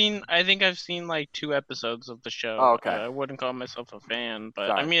 I think I've seen like 2 episodes of the show. Oh, okay. I wouldn't call myself a fan, but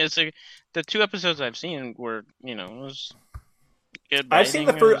I mean, it's the 2 episodes I've seen were, it was good. I've seen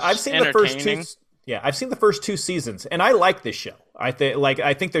the first 2. Yeah, I've seen the first 2 seasons, and I like this show. I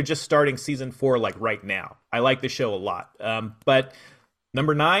think they're just starting season 4 like right now. I like this show a lot. But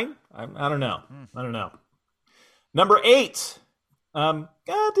number 9, I don't know. Number 8.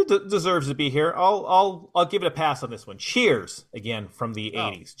 Deserves to be here. I'll give it a pass on this one. Cheers, again from the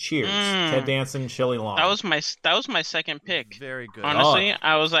 80s. Cheers. Ted Danson, Shelley Long. That was my second pick. Very good. Honestly,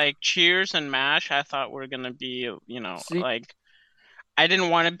 I was like Cheers and MASH. I thought were gonna be, like, I didn't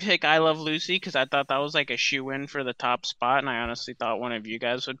want to pick I Love Lucy because I thought that was like a shoe-in for the top spot, and I honestly thought one of you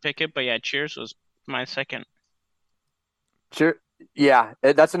guys would pick it. But yeah, Cheers was my second. Sure. Yeah,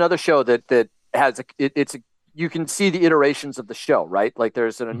 that's another show that has it's a. You can see the iterations of the show, right? Like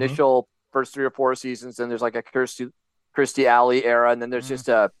there's an initial first 3 or 4 seasons, and there's like a Kirstie Alley era, and then there's just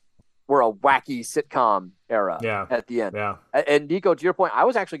a wacky sitcom era at the end. Yeah. And Nico, to your point, I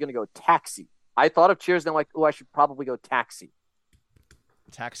was actually going to go Taxi. I thought of Cheers, and I'm like, I should probably go Taxi.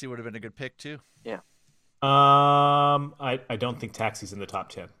 Taxi would have been a good pick too. Yeah. I don't think Taxi's in the top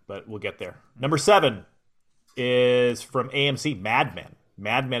 10, but we'll get there. Number 7 is from AMC, Mad Men.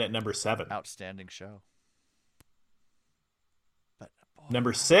 Mad Men at number 7. Outstanding show.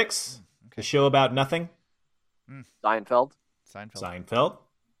 Number 6, the show about nothing. Seinfeld.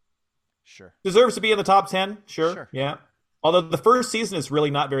 Sure. Deserves to be in the top 10. Sure. Yeah. Although the first season is really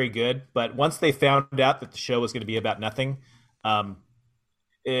not very good, but once they found out that the show was going to be about nothing,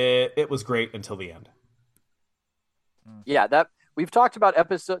 it was great until the end. Yeah, that we've talked about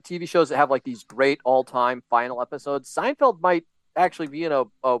TV shows that have like these great all-time final episodes. Seinfeld might actually be in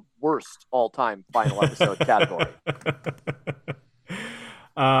a worst all-time final episode category.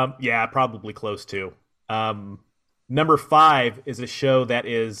 Yeah, probably close to. Number 5 is a show that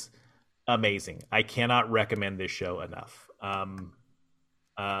is amazing. I cannot recommend this show enough. And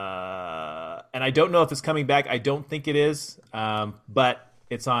I don't know if it's coming back. I don't think it is. But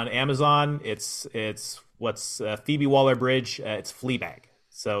it's on Amazon. It's Phoebe Waller-Bridge. It's Fleabag.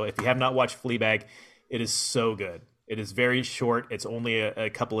 So if you have not watched Fleabag, it is so good. It is very short. It's only a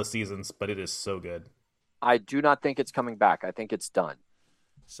couple of seasons, but it is so good. I do not think it's coming back. I think it's done.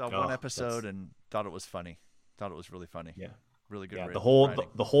 Saw one episode and thought it was funny. Thought it was really funny. Yeah, really good. Yeah, the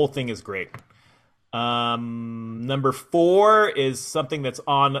whole thing is great. Number 4 is something that's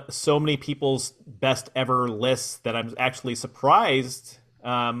on so many people's best ever lists that I'm actually surprised.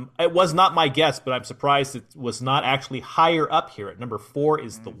 It was not my guess, but I'm surprised it was not actually higher up here. At number 4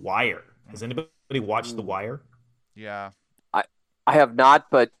 is The Wire. Has anybody watched The Wire? Yeah. I have not,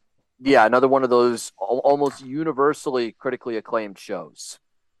 but yeah, another one of those almost universally critically acclaimed shows.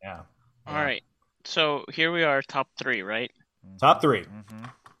 Yeah. All right. So here we are, top 3, right? Top 3. Mm-hmm.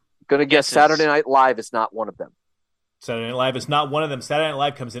 Gonna guess Saturday Night Live is not one of them. Saturday Night Live is not one of them. Saturday Night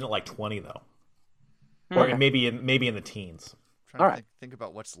Live comes in at like 20 though, or maybe in the teens. All right. Think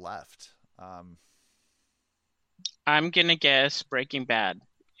about what's left. I'm gonna guess Breaking Bad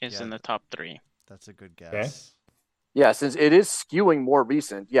is in the top 3. That's a good guess. Okay. Yeah, since it is skewing more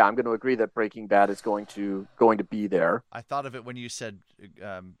recent, yeah, I'm going to agree that Breaking Bad is going to be there. I thought of it when you said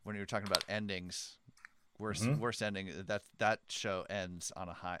when you were talking about endings, worst ending. That show ends on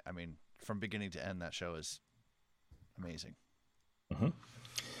a high. I mean, from beginning to end, that show is amazing. Mm-hmm.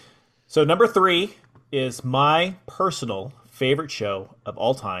 So number 3 is my personal favorite show of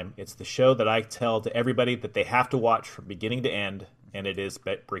all time. It's the show that I tell to everybody that they have to watch from beginning to end, and it is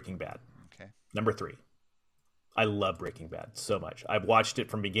Breaking Bad. Okay. Number 3. I love Breaking Bad so much. I've watched it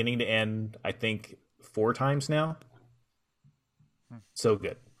from beginning to end, I think 4 times now. So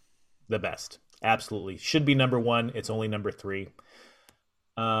good. The best. Absolutely. Should be number 1. It's only number 3.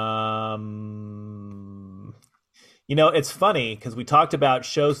 It's funny because we talked about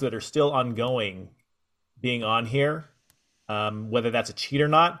shows that are still ongoing being on here, whether that's a cheat or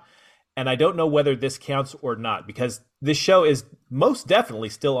not. And I don't know whether this counts or not because this show is most definitely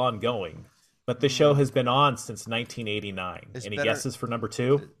still ongoing. But the show has been on since 1989. Any guesses for number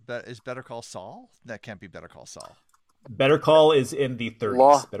 2? Is Better Call Saul? That can't be Better Call Saul. Better Call is in the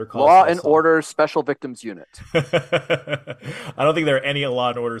 30s. Better Call Law and Order Special Victims Unit. I don't think there are any Law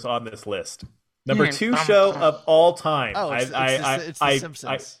and Orders on this list. Number 2 show of all time. Oh, it's The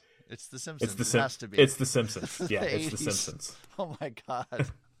Simpsons. It's The Simpsons. It has to be. It's The Simpsons. Yeah, it's The Simpsons. Oh my God.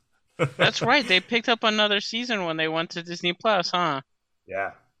 That's right. They picked up another season when they went to Disney Plus, huh?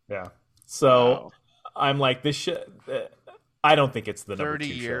 Yeah. So I'm like, this I don't think it's the number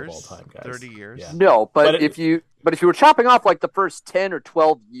 2 show of all time, guys. 30 years. Yeah. No, but if you were chopping off like the first 10 or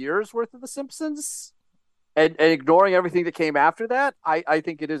 12 years worth of The Simpsons and ignoring everything that came after that, I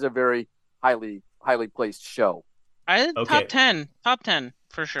think it is a very highly placed show. Top 10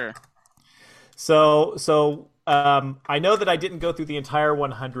 for sure. So I know that I didn't go through the entire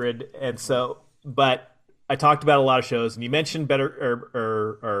 100, but I talked about a lot of shows, and you mentioned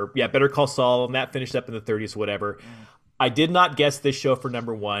Better Call Saul, and that finished up in the 30s, whatever. I did not guess this show for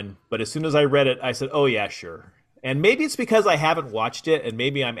number 1, but as soon as I read it, I said, "Oh yeah, sure." And maybe it's because I haven't watched it, and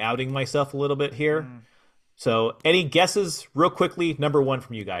maybe I'm outing myself a little bit here. So, any guesses, real quickly? Number 1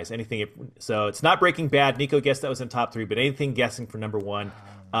 from you guys? Anything? So it's not Breaking Bad. Nico guessed that was in top 3, but anything guessing for number 1?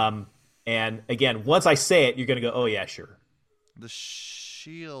 And again, once I say it, you're going to go, "Oh yeah, sure." The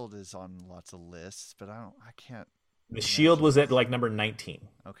Shield is on lots of lists, but I can't. The Shield was at like number 19.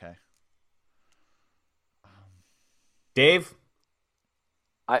 Okay. Dave?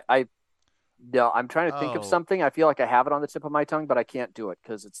 I'm trying to think of something. I feel like I have it on the tip of my tongue, but I can't do it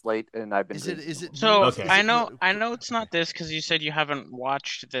because it's late and I've been. Is it? So okay. I know it's not this because you said you haven't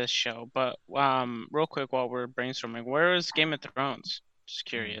watched this show, but real quick while we're brainstorming, where is Game of Thrones? Just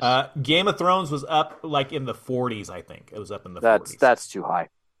curious. Game of Thrones was up like in the 40s, I think. It was up in the 40s. That's too high.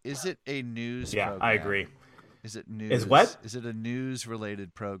 Is it a news program? Yeah, I agree. Is it news? Is what? Is it a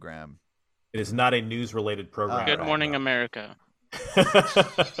news-related program? It is not a news-related program. Good Morning America.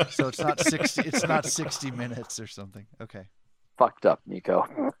 So it's not 60. It's not 60 Minutes or something. Okay. Fucked up, Nico.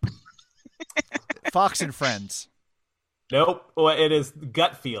 Fox and Friends. Nope. Well, it is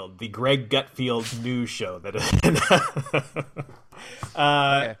Gutfield, the Greg Gutfield news show.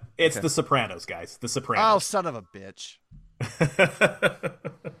 It's The Sopranos, guys. The Sopranos. Oh, son of a bitch.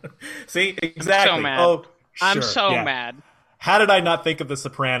 See, exactly. I'm so mad. Oh, sure. I'm so mad. How did I not think of The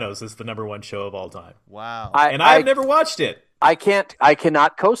Sopranos as the number 1 show of all time? Wow. I've never watched it. I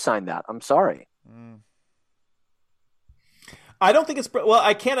cannot co-sign that. I'm sorry. I don't think it's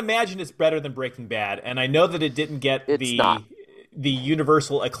I can't imagine it's better than Breaking Bad, and I know that it didn't get the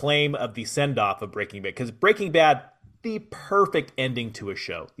universal acclaim of the send-off of Breaking Bad, because Breaking Bad, the perfect ending to a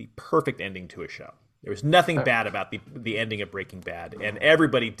show. There was nothing bad about the ending of Breaking Bad, and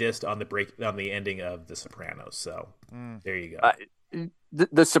everybody dissed on the ending of The Sopranos. So there you go.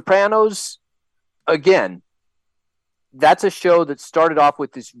 The Sopranos, again, that's a show that started off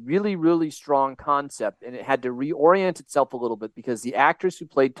with this really, really strong concept, and it had to reorient itself a little bit because the actress who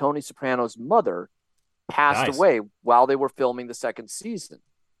played Tony Soprano's mother passed away while they were filming the second season.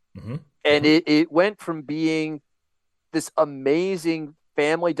 Mm-hmm. And it went from being this amazing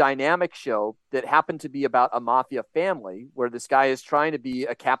family dynamic show that happened to be about a mafia family where this guy is trying to be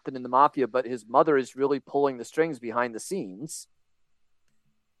a captain in the mafia, but his mother is really pulling the strings behind the scenes,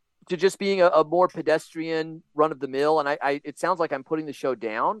 to just being a more pedestrian run of the mill. And I it sounds like I'm putting the show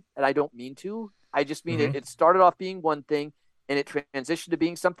down, and I don't mean to. I just mean it started off being one thing and it transitioned to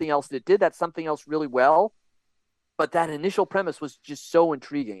being something else. And it did that something else really well. But that initial premise was just so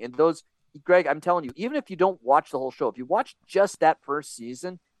intriguing. And those, Greg, I'm telling you, even if you don't watch the whole show, if you watch just that first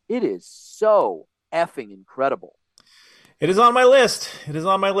season, it is so effing incredible. It is on my list. I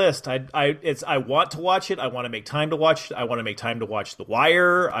want to watch it. I want to make time to watch it. I want to make time to watch The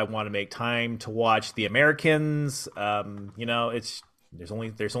Wire. I want to make time to watch The Americans. There's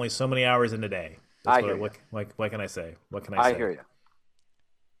only so many hours in a day. What can I say? What can I say? I hear you.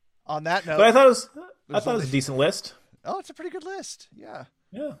 On that note, but I thought it was a decent list. Oh, it's a pretty good list. Yeah.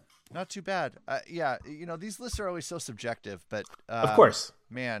 Not too bad. These lists are always so subjective, but of course,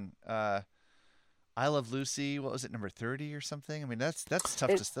 man. I Love Lucy. What was it, number 30 or something? I mean, that's tough.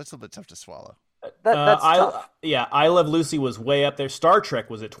 That's a little bit tough to swallow. That's tough. I Love Lucy was way up there. Star Trek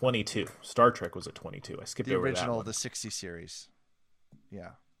was at 22. I skipped the over original, that one. The 60 series. Yeah.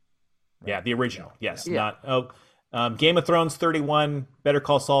 Right. Yeah, the original. Yes, Game of Thrones 31. Better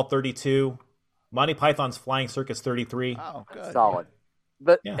Call Saul 32. Monty Python's Flying Circus 33. Oh, good. Solid.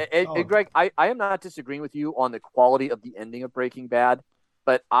 But solid. Greg, I am not disagreeing with you on the quality of the ending of Breaking Bad,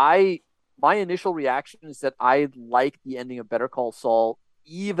 but my initial reaction is that I like the ending of Better Call Saul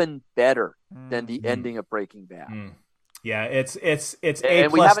even better than the ending of Breaking Bad. Yeah, it's A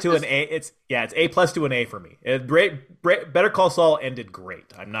plus to an A. It's A plus to an A for me. Better Call Saul ended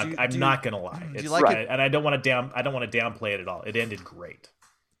great. I'm not gonna lie. Do you like it? And I don't want to downplay it at all. It ended great.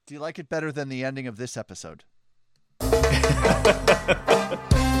 Do you like it better than the ending of this episode? I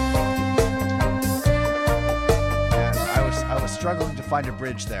was struggling to find a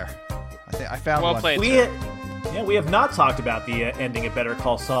bridge there. I found one. Played, we have not talked about the ending of Better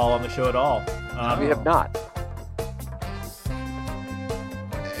Call Saul on the show at all. We have not.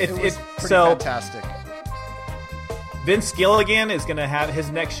 It was pretty fantastic. Vince Gilligan is going to have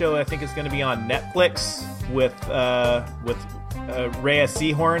his next show. I think is going to be on Netflix with Rhea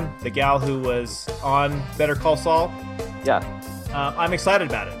Seehorn, the gal who was on Better Call Saul. Yeah, I'm excited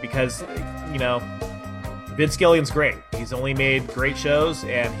about it because Vince Gilligan's great. He's only made great shows,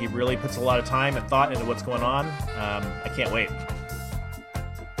 and he really puts a lot of time and thought into what's going on. I can't wait.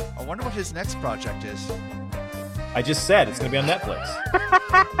 I wonder what his next project is. I just said it's going to be on Netflix.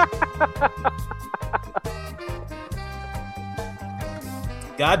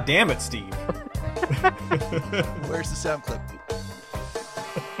 God damn it, Steve. Where's the sound clip?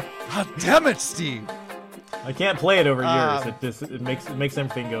 God damn it, Steve. I can't play it over yours. It makes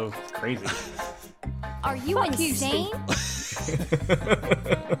everything go crazy. Are you insane?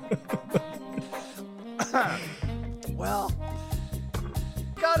 Well,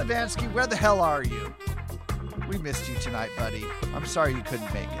 God, Ivansky, where the hell are you? We missed you tonight, buddy. I'm sorry you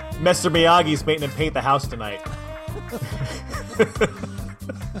couldn't make it. Mr. Miyagi's making him paint the house tonight.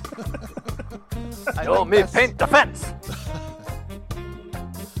 Show me paint the fence.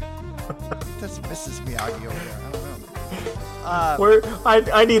 That's Mrs. Miyagi over there. I don't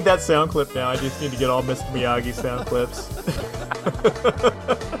know. I need that sound clip now. I just need to get all Mr. Miyagi sound clips.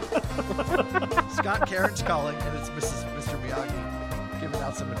 Scott Caron's calling, and it's Mr. Miyagi giving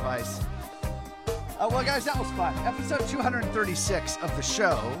out some advice. Well, guys, that was fun. Episode 236 of the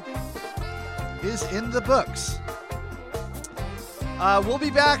show is in the books. We'll be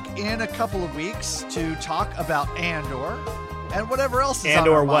back in a couple of weeks to talk about Andor and whatever else is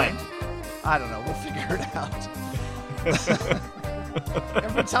Andor on our mind. what? I don't know. We'll figure it out.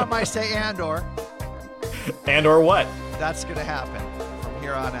 Every time I say Andor. Andor what? That's going to happen from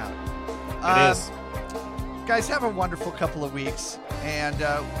here on out. It is. Guys, have a wonderful couple of weeks. And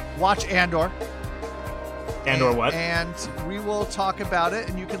watch Andor. Andor what? And we will talk about it,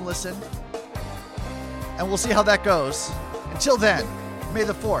 and you can listen. And we'll see how that goes. Until then, may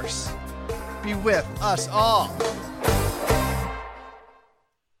the Force be with us all.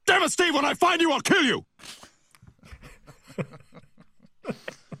 Damn it, Steve, when I find you, I'll kill you!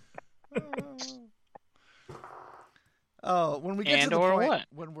 Oh, when we get to the Andor point what?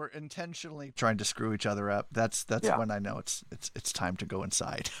 when we're intentionally trying to screw each other up, that's when I know it's time to go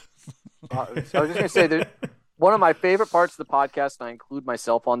inside. I was just going to say that one of my favorite parts of the podcast, and I include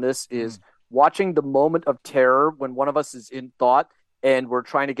myself on this, is watching the moment of terror when one of us is in thought and we're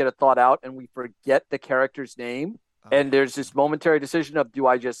trying to get a thought out and we forget the character's name. And there's this momentary decision of, do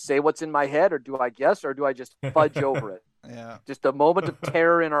I just say what's in my head, or do I guess, or do I just fudge over it? Yeah. Just a moment of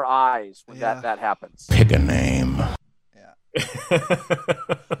terror in our eyes when that happens. Pick a name. Yeah.